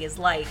community is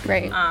like.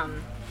 Right.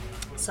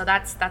 So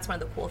that's one of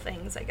the cool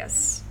things, I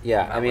guess.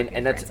 Yeah, I mean,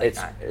 and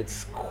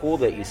it's cool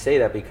that you say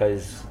that,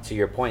 because to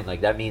your point,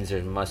 like that means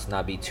there must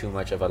not be too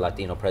much of a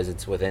Latino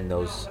presence within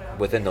those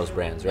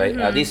brands, right?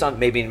 At least on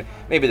maybe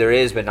there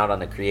is, but not on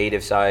the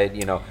creative side,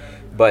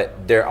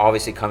 But they're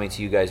obviously coming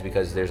to you guys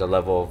because there's a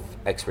level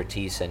of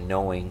expertise and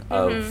knowing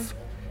of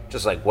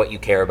just like what you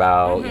care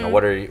about,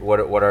 what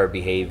are our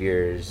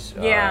behaviors,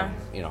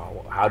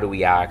 how do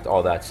we act,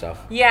 all that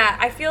stuff. Yeah,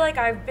 I feel like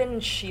I've been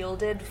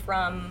shielded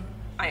from.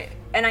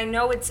 And I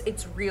know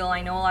it's real.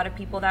 I know a lot of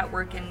people that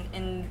work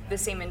in the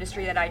same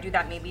industry that I do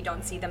that maybe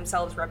don't see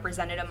themselves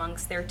represented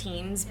amongst their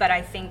teams, but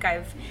I think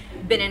I've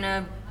been in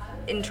a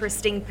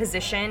interesting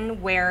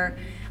position where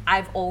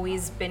I've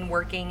always been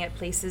working at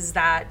places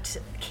that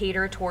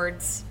cater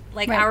towards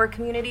like our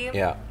community.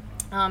 Yeah.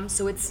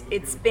 So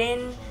it's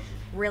been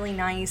really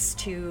nice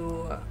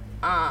to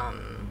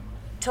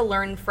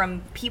learn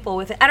from people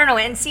with it. I don't know,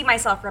 and see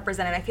myself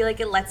represented. I feel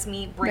like it lets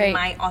me bring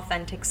my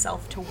authentic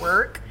self to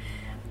work.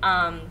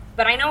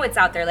 But I know it's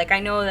out there. Like I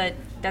know that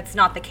that's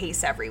not the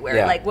case everywhere.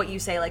 Yeah. Like what you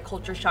say, like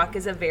culture shock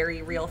is a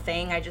very real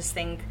thing. I just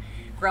think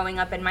growing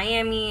up in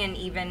Miami, and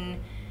even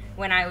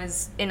when I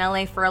was in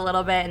LA for a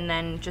little bit, and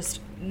then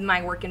just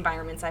my work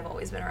environments, I've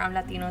always been around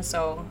Latinos.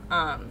 So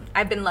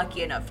I've been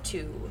lucky enough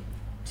to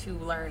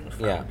learn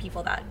from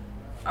people that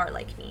are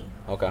like me.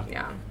 Okay.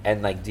 Yeah.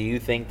 And like, do you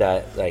think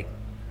that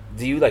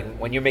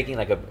when you're making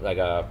like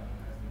a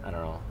I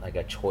don't know, like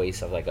a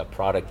choice of like a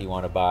product you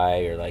want to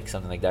buy or like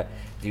something like that,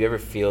 do you ever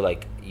feel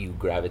like you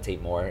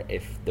gravitate more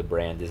if the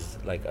brand is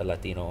like a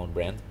Latino owned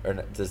brand, or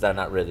does that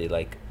not really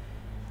like?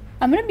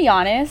 I'm gonna be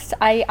honest,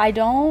 I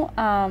don't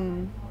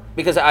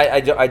because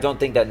I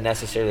don't think that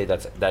necessarily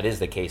that is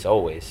the case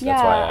always. Yeah,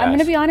 that's why I'm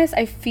gonna be honest,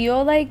 I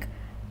feel like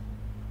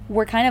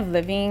we're kind of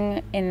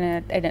living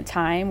in a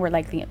time where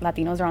like the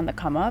Latinos are on the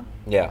come up.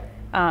 Yeah.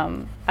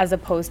 As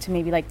opposed to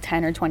maybe like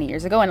 10 or 20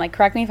 years ago. And like,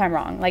 correct me if I'm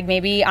wrong. Like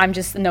maybe I'm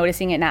just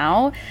noticing it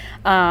now.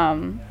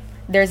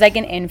 There's like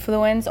an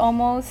influence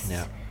almost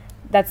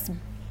that's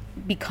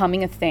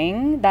becoming a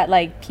thing that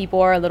like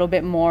people are a little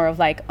bit more of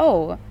like,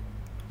 oh,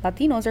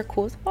 Latinos are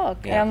cool as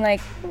fuck. Yeah. And I'm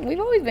like, we've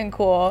always been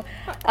cool.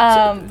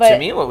 But to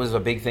me, what was a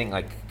big thing,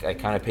 like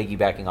kind of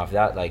piggybacking off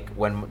that, like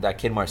when that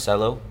kid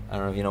Marcelo, I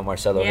don't know if you know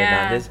Marcelo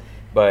Hernandez,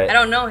 but I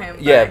don't know him.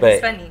 But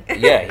he's funny.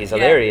 Yeah, he's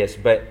hilarious.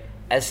 But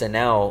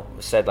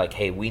SNL said like,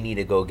 hey, we need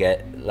to go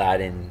get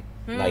Latin,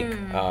 like,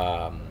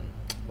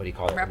 what what do you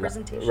call it?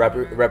 Representation.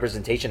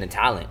 Representation and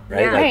talent,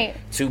 right? Yeah. Like, Right.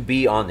 to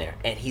be on there.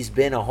 And he's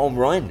been a home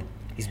run.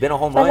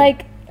 But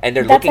like, and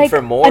they're that's looking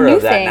for more a new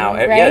of that thing, now.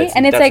 right? Yeah,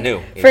 and it's that's like, new.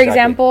 for Exactly.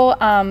 example,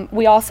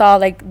 we all saw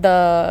like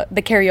the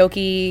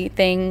karaoke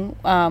thing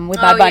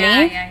with Bad Bunny.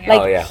 Yeah.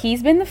 Like,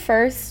 he's been the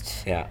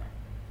first. Yeah.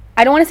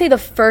 I don't want to say the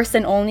first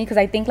and only, because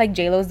I think like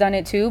J-Lo's done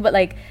it too, but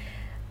like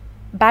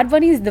Bad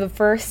Bunny's the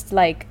first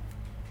like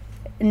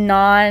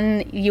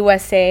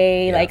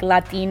non-USA like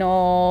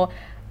Latino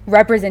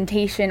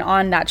representation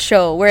on that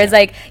show, whereas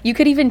like you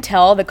could even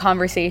tell the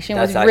conversation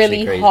was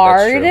really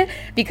hard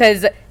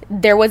because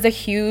there was a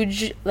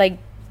huge like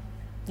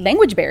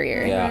language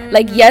barrier.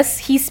 Like, yes,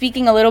 he's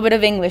speaking a little bit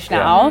of English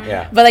now,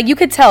 but like you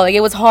could tell like it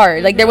was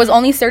hard. Like there was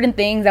only certain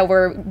things that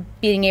were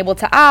being able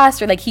to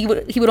ask, or like he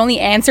would only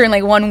answer in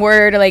like one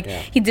word, or like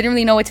he didn't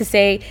really know what to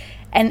say.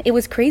 And it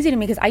was crazy to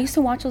me because I used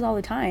to watch those all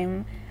the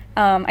time.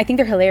 I think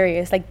they're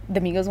hilarious. Like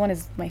the Migos one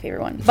is my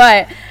favorite one,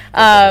 but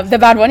the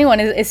Bad Bunny one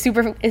is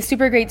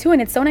super great too.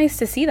 And it's so nice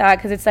to see that,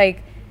 because it's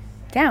like,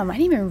 damn, I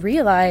didn't even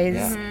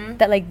realize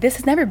that like this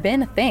has never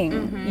been a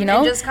thing. You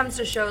know, it just comes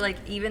to show like,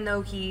 even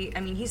though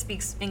he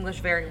speaks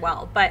English very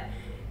well, but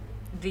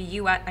the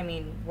U.S., I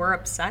mean, we're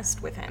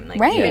obsessed with him.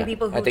 Like, even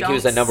people who I think don't, he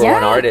was the number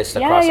one artist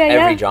across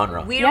every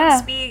genre. We don't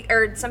speak,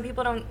 or some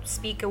people don't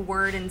speak a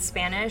word in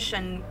Spanish,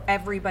 and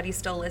everybody's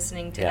still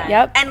listening to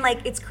them. And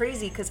like, it's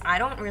crazy because I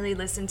don't really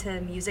listen to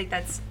music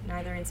that's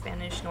neither in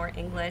Spanish nor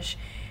English,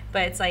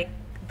 but it's like,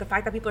 the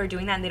fact that people are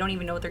doing that and they don't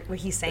even know what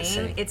he's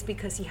saying, it's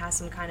because he has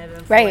some kind of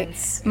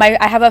influence. Right.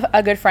 I have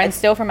a good friend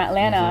still from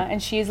Atlanta,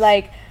 and she's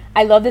like,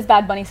 I love this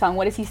Bad Bunny song.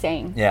 What is he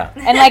saying? Yeah.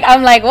 And like,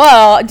 I'm like,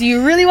 well, do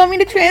you really want me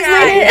to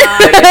translate it?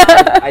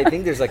 I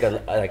think there's like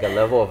a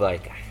level of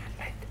like,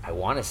 I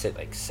want to say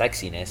like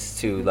sexiness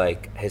to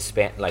like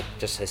Hispanic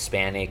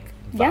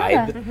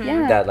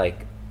vibe that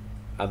like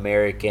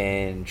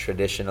American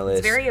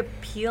traditionalists. It's very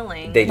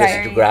appealing. They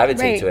just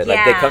gravitate to it.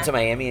 Like they come Yeah. to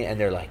Miami and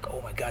they're like,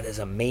 oh my God, that's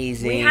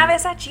amazing. We have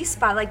esa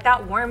chispa, like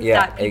that warmth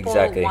that people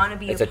want to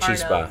be it's a part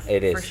chispa. of.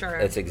 It is. For sure.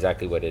 It's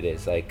exactly what it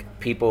is. Like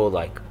people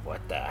like,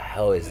 what the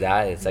hell is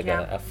that? It's like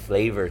a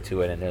flavor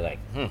to it, and they're like,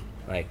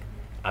 like,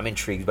 I'm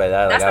intrigued by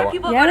that. That's like, why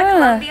people go to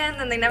Colombia and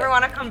then they never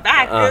want to come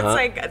back. It's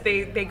like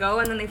they go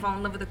and then they fall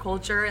in love with the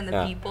culture and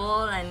the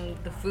people and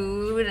the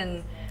food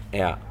and.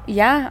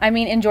 Yeah, I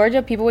mean, in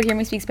Georgia, people would hear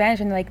me speak Spanish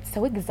and they're like,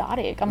 so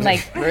exotic. I'm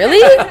like, really?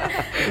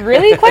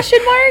 Really? Question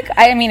mark?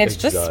 I mean, it's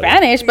just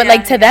Spanish, but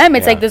like to them,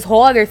 it's like this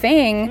whole other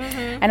thing.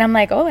 And I'm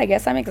like, oh, I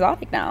guess I'm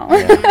exotic now.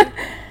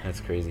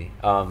 That's crazy.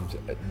 What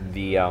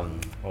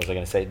was I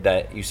gonna say?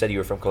 That you said you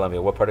were from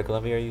Colombia. What part of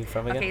Colombia are you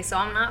from again? Okay, so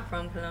I'm not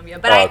from Colombia,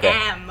 but I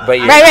am. But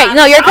right.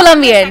 No, you're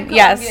Colombian.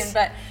 Yes.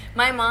 But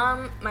my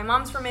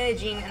mom's from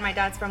Medellin and my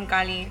dad's from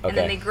Cali, and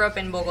then they grew up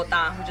in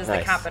Bogota, which is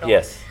the capital.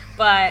 Yes.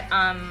 But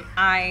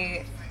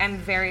I am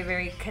very,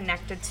 very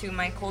connected to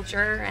my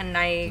culture, and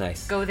I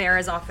go there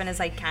as often as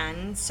I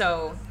can.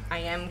 So I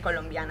am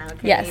Colombiana.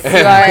 Okay? Yes, you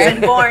are. I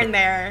wasn't born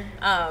there.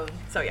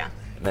 So yeah.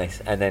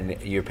 Nice. And then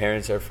your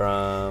parents are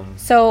from?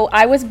 So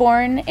I was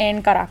born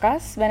in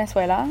Caracas,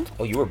 Venezuela.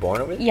 Oh, you were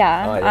born over there?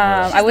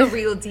 Yeah. I was the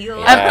real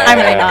deal. I'm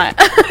really not.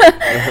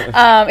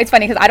 It's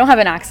funny because I don't have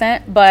an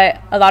accent,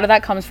 but a lot of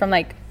that comes from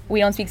like, we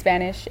don't speak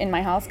Spanish in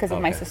my house because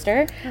of my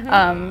sister.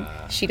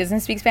 She doesn't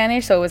speak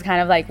Spanish, so it was kind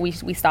of like we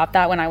stopped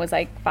that when I was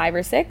like 5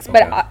 or 6.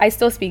 But I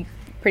still speak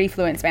pretty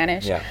fluent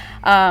Spanish.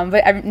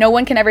 But no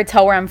one can ever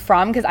tell where I'm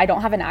from because I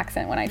don't have an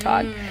accent when I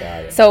talk.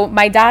 So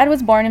my dad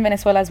was born in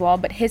Venezuela as well,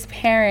 but his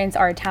parents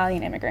are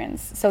Italian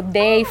immigrants. So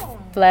they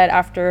fled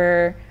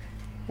after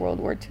World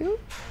War II,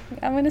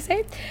 I'm gonna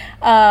say,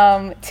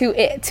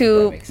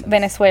 to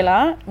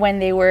Venezuela when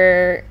they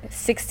were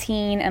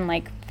 16 and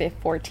like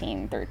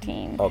 14,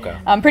 13.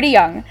 Pretty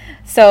young.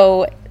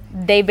 So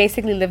they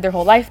basically lived their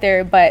whole life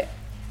there. But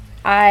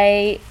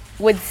I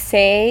would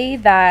say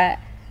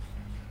that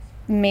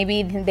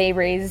maybe they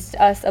raised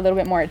us a little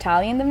bit more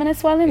Italian than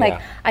Venezuelan.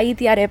 Like, I eat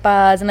the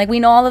arepas, and like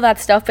we know all of that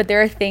stuff, but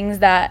there are things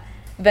that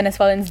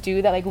Venezuelans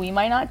do that like we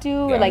might not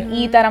do, or like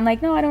eat that. I'm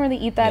like, no, I don't really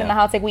eat that in the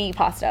house. Like, we eat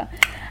pasta.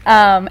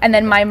 And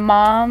then my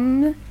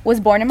mom was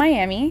born in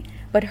Miami,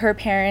 but her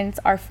parents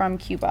are from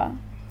Cuba.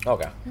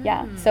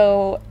 Yeah.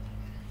 So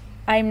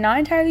I'm not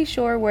entirely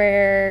sure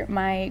where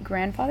my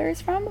grandfather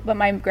is from, but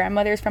my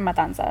grandmother is from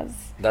Matanzas.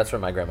 That's where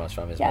my grandma's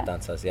from, is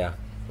Matanzas,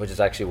 which is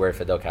actually where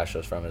Fidel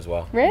Castro's from as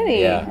well.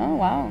 Really? Yeah. Oh,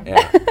 wow.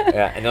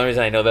 Yeah. And the only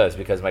reason I know that is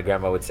because my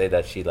grandma would say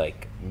that she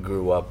like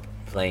grew up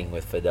playing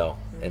with Fidel.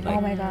 And, like,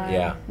 oh my God.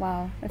 Yeah.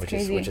 Wow. That's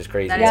crazy. Which is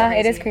crazy. Yeah,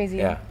 it is crazy.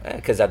 Yeah.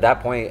 Because at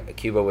that point,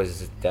 Cuba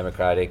was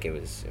democratic. It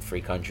was a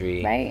free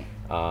country. Right.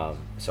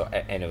 So,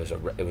 and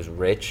it was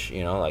rich,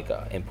 you know, like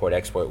import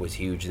export was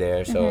huge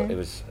there. So it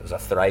was a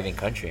thriving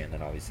country. And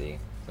then obviously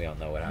we all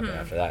know what happened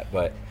after that.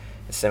 But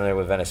it's similar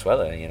with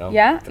Venezuela, you know.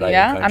 Yeah. Thriving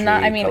country, I'm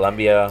not. I mean,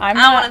 Colombia. I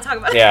don't want to talk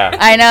about. Yeah.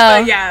 I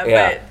know.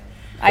 But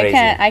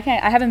I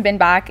can't. I haven't been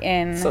back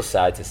in. It's so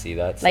sad to see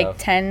that. Like stuff.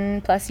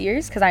 10 plus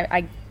years because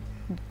I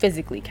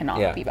physically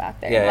cannot be back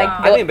there. Yeah. Like,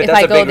 I mean, but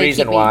that's a big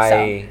reason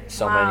why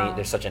so many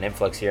there's such an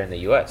influx here in the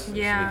U.S.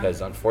 Yeah.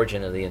 Because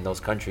unfortunately in those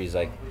countries,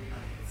 like,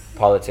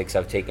 politics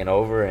have taken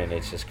over, and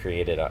it's just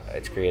created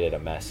a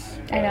mess.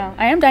 I know.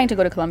 I am dying to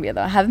go to Colombia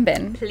though. I haven't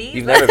been. Please.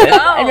 You've never been?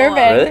 I've never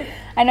been. Really?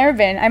 I've never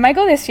been. I might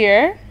go this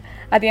year,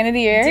 at the end of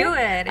the year. Do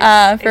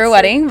it. For a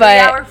wedding, but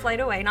but 3-hour flight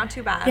away, not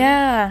too bad.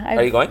 yeah.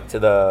 Are you going to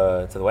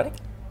the wedding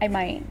I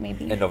might,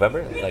 maybe. in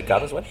November? Like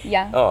Carlos' wedding?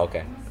 Yeah. Oh,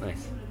 okay,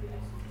 nice.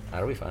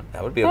 That'll be fun.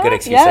 That would be a good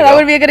excuse. Yeah, to that go.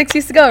 would be a good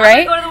excuse to go, I might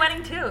right? go to the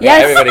wedding too.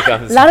 Yes. Everybody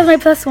comes. Laura's my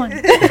plus one.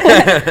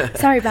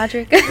 Sorry,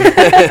 Patrick.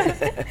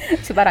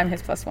 Too bad I'm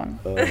his plus one.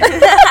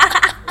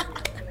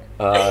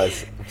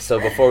 So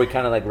before we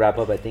kind of like wrap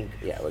up, I think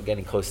we're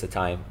getting close to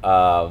time.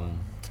 Oh,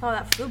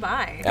 that flew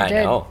by. I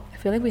know. I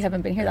feel like we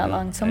haven't been here that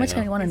long. So I much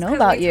know. I want to It's know 'cause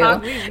about we you.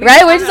 talk- we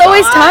Right? We're talk just a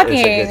always lot. talking.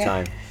 It's a good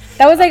time.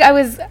 That was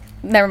like,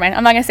 never mind.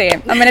 I'm not going to say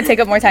it. I'm going to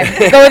take up more time.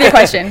 Go with your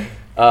question.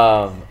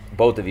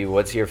 Both of you,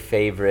 what's your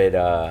favorite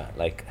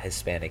like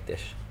Hispanic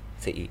dish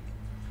to eat?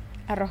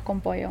 Arroz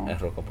con pollo.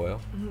 Arroz con pollo.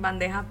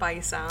 Bandeja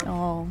paisa.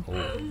 Oh.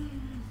 Ooh.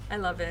 I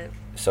love it.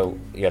 So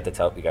you have to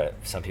tell.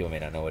 Some people may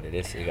not know what it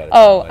is. So you got to.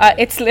 Oh,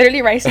 it's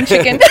literally rice and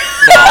chicken.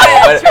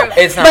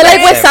 It's not. But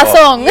like that with simple.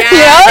 sazon. Yeah, you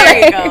know? there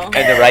you Like- go.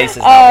 And the rice is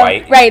not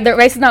white. Right, the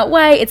rice is not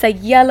white. It's like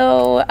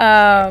yellow.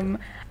 I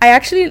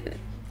actually,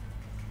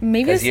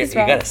 maybe Because this you is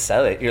wrong. gotta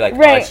sell it. You're like,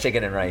 Right. oh, it's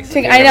chicken and rice.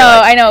 Chicken- You're I gonna be know,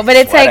 like, I know, but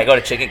it's "What? like- I go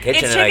to Chicken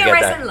Kitchen It's and I chicken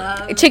get rice that. and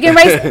love. Chicken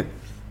rice.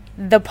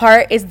 The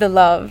part is the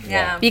love.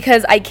 Yeah.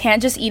 Because I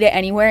can't just eat it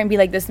anywhere and be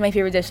like, this is my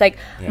favorite dish. Like,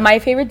 Yeah. my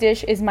favorite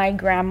dish is my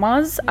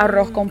grandma's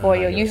arroz con pollo.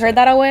 You 100%. heard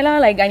that, abuela?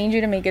 Like, I need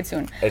you to make it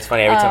soon. It's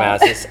funny every time I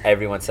ask this,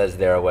 everyone says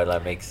their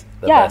abuela makes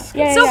the Yeah, best.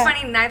 yeah, So yeah.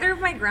 funny. Neither of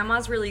my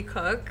grandmas really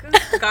cook.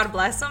 God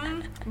bless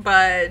them.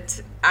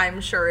 But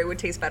I'm sure it would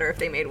taste better if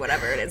they made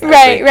whatever it is.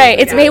 Right, right.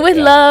 It's Yeah. made with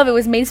Yeah. love. It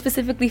was made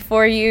specifically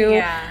for you.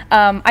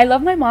 Yeah. I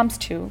love my mom's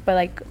too, but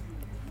like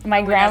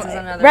my Abuela's is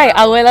grandma, another right?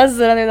 level. Abuela's is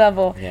another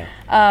level. Yeah.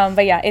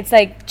 But yeah, it's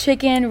like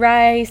chicken,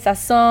 rice,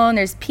 sazon.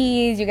 There's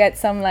peas. You get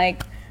some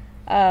like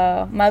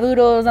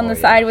maduros on Oh, the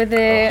yeah. side with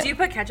it. Do you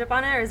put ketchup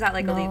on it, or is that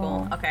like No.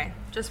 illegal? Okay,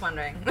 just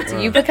wondering.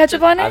 Do you put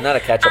ketchup on it? I'm not a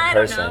ketchup I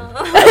don't person.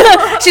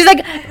 know. She's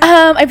like,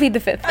 I plead the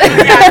fifth.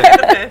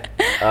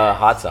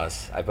 Hot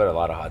sauce. I put a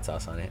lot of hot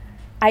sauce on it.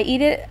 I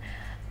eat it.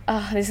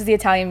 This is the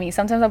Italian me.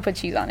 Sometimes I'll put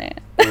cheese on it.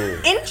 Ooh.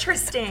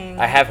 Interesting.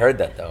 I have heard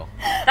that though.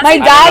 That's My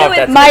like I don't know dad, if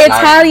that's my Italian.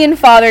 Italian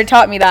father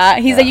taught me that.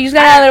 He's like, Yeah. you just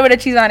gotta add a little bit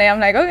of cheese on it. I'm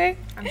like, okay.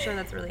 I'm sure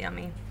that's really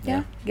yummy.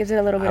 Yeah. Gives it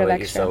a little bit How of about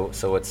you? extra.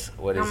 So what is?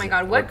 Oh my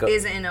god, what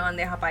is in a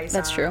bandeja paisa?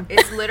 That's true.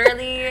 It's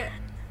literally,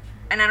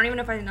 and I don't even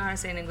know if I know how to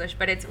say it in English,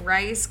 but it's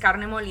rice,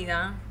 carne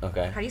molida.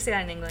 Okay. How do you say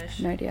that in English?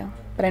 No idea.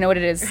 But I know what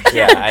it is.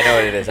 Yeah, I know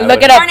what it is. I Look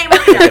would- it up.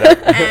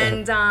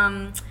 Carne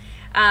molida.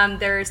 And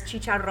there's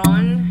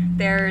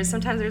chicharrón.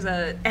 Sometimes there's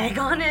a egg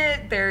on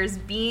it. There's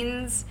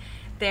beans.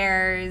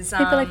 There's They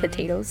put like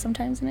potatoes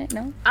sometimes in it.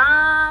 No.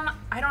 I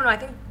don't know. I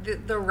think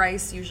the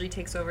rice usually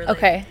takes over. Like,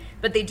 Okay.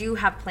 But they do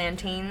have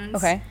plantains.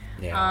 Okay.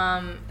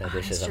 Yeah. That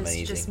dish it's is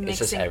amazing. Just It's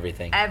just mixing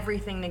everything.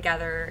 Everything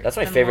together. That's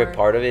my The favorite more-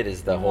 part of it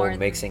is the whole more-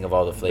 mixing of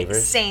all the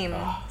flavors. Same.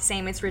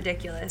 It's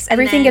ridiculous. And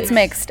Everything then- gets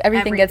mixed.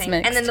 Everything gets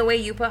mixed. And then the way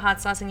you put hot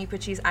sauce and you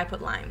put cheese, I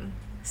put lime.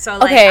 So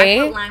like Okay.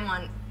 I put lime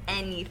on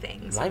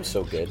anything. So Lime's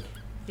so good.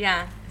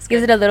 yeah. It's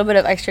Gives good. it a little bit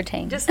of extra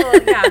tang. Just a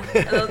little, yeah.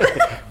 A little bit.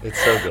 It's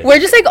so good. We're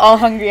just like all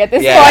hungry at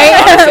this Yeah,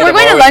 point. honestly, We're the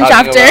going to more lunch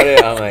talking about after.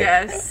 it, I'm like,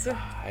 Yes.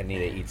 I need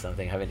to eat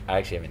something. I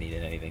actually haven't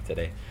eaten anything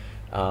today.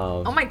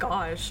 Oh my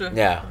gosh.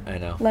 Yeah, I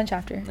know. Lunch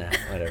after. Nah,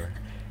 whatever.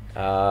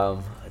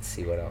 Let's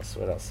see what else.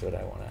 What else would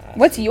I want to ask?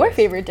 What's you your guys?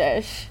 favorite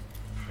dish?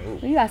 Ooh.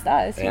 You asked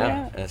us.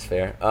 Yeah, that's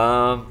fair.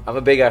 I'm a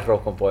big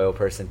arroz con pollo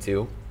person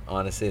too.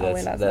 Honestly,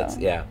 Abuela's that's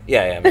though.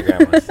 yeah. My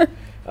grandma's.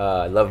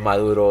 I love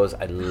maduros.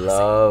 I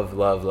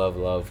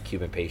love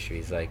Cuban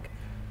pastries like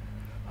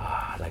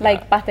pastelitos?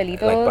 Like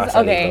pastelitos.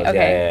 Okay,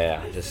 okay.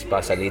 Yeah. Just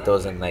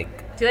pastelitos and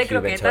like Do you like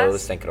Cuban croquetas?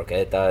 toast and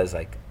croquetas.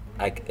 Like,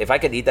 if I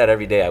could eat that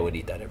every day, I would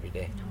eat that every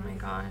day. Oh my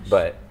gosh.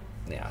 But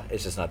yeah,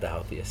 it's just not the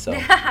healthiest, so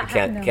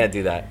can't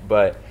do that.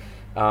 But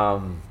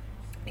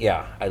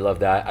yeah, I love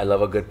that. I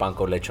love a good pan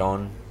con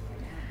lechon.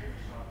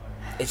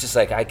 It's just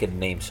like I could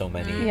name so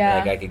many. Yeah.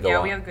 Like I could go Yeah,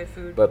 on. we have good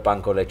food. But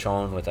pan con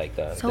lechon with like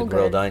the So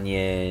grilled good.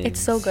 onions. It's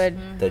so good.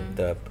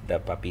 The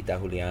papita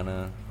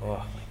juliana. Oh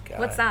my god.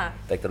 What's that?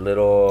 Like the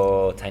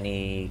little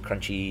tiny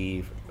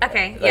crunchy.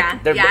 Okay, like, yeah.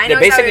 They're, Yeah, I know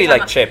they're exactly basically what you're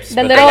like talking chips. The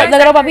but little, they're the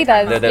like, little papitas.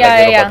 they're yeah, like yeah,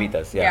 little yeah.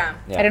 papitas. Yeah.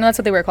 Yeah. I didn't know that's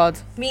what they were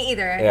called. Me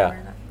either. I Yeah. never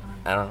heard that.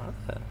 I don't know.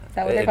 Is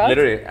that what they're called?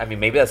 Literally, I mean,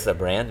 maybe that's the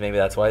brand. Maybe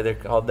that's why they're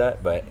called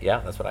that. But yeah,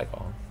 that's what I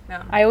call them.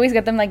 Yeah. I always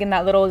get them like in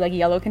that little like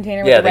yellow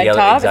container Yeah, with the the red yellow-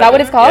 top. Is that exactly.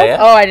 what it's called? Yeah,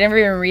 yeah. Oh, I never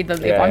even read the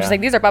label. Yeah, I'm just yeah.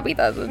 like, these are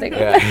papitas. Let's take them.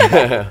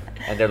 Yeah.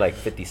 And they're like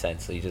 50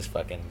 cents, so you just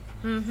fucking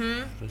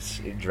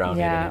just drown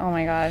Yeah. it Oh in it.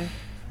 my god.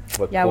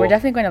 But Yeah, cool. we're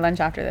definitely going to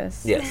lunch after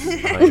this. Yes,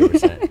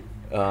 100%.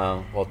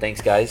 Well, thanks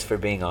guys for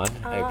being on.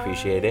 I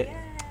appreciate it.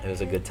 It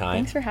was a good time.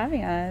 Thanks for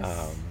having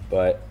us.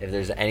 But if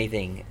there's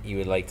anything you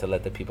would like to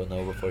let the people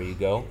know before you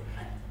go,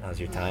 now's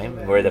your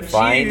time. Where to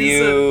find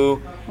you,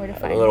 Where to a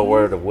find little me.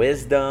 word of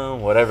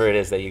wisdom, whatever it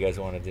is that you guys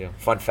want to do.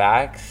 Fun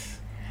facts.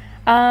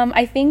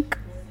 I think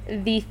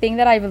the thing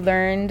that I've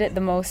learned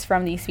the most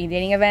from these speed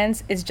dating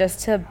events is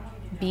just to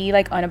be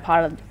like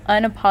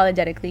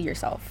unapologetically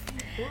yourself.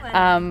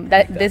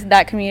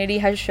 That community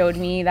has showed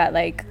me that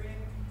like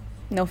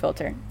no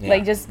filter. Yeah.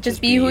 Like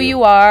just be who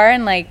you are,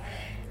 and like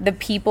the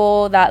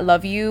people that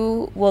love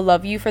you will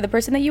love you for the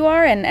person that you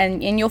are,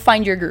 and you'll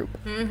find your group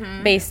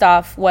based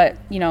off what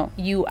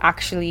you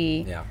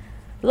actually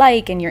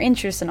like and your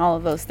interests and all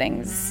of those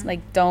things.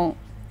 Like don't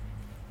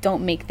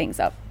make things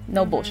up.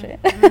 No bullshit.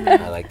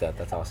 I like that.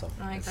 That's awesome.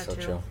 I like That's that so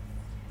too. true.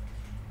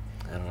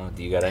 I don't know.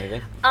 Do you got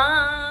anything?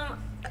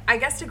 I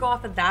guess to go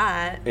off of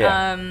that,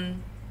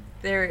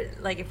 there,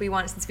 like, if we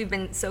want, since we've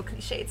been so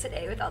cliche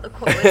today with all the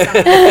quotes,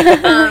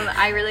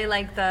 I really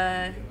like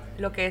the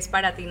lo que es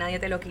para ti, nadie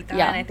te lo quita.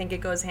 And I think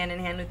it goes hand in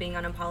hand with being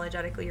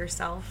unapologetically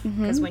yourself,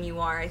 because when you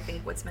are, I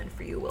think what's meant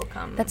for you will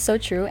come. That's so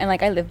true, and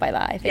like I live by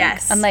that. I think.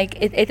 Yes. I'm like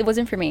it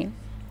wasn't for me.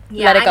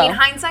 Yeah, let it go. I mean,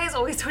 hindsight is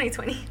always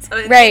 20/20. So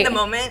in the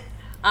moment,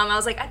 I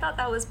was like, I thought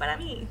that was para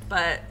me,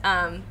 but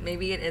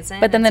maybe it isn't.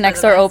 But then the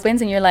next door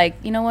opens, and you're like,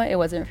 you know what? It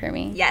wasn't for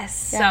me.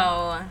 Yes.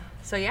 Yeah.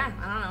 So yeah,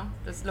 I don't know.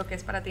 Just lo que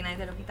es para ti, nadie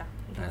te lo quita.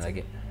 I like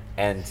it.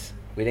 And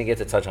we didn't get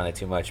to touch on it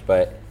too much,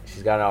 but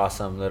she's got an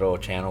awesome little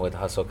channel with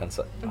Hustle con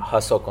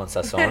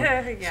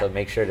Sazon. So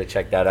make sure to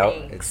check that out.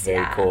 Thanks. It's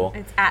very cool.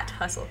 It's at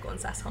Hustle con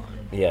Sazon.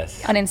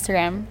 Yes. On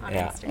Instagram. On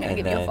Instagram. I'm gonna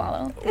give you a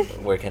follow.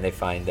 Where can they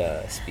find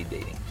speed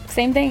dating?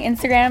 Same thing.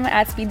 Instagram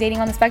at Speed Dating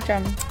on the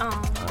Spectrum.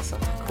 Awesome.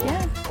 Cool.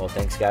 Yeah. Well,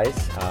 thanks,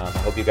 guys. I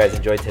hope you guys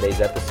enjoyed today's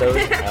episode.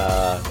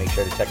 Make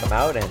sure to check them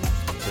out and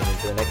tune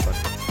into the next one.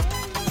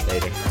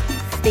 Later.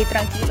 Stay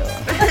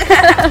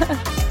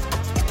tranquilo.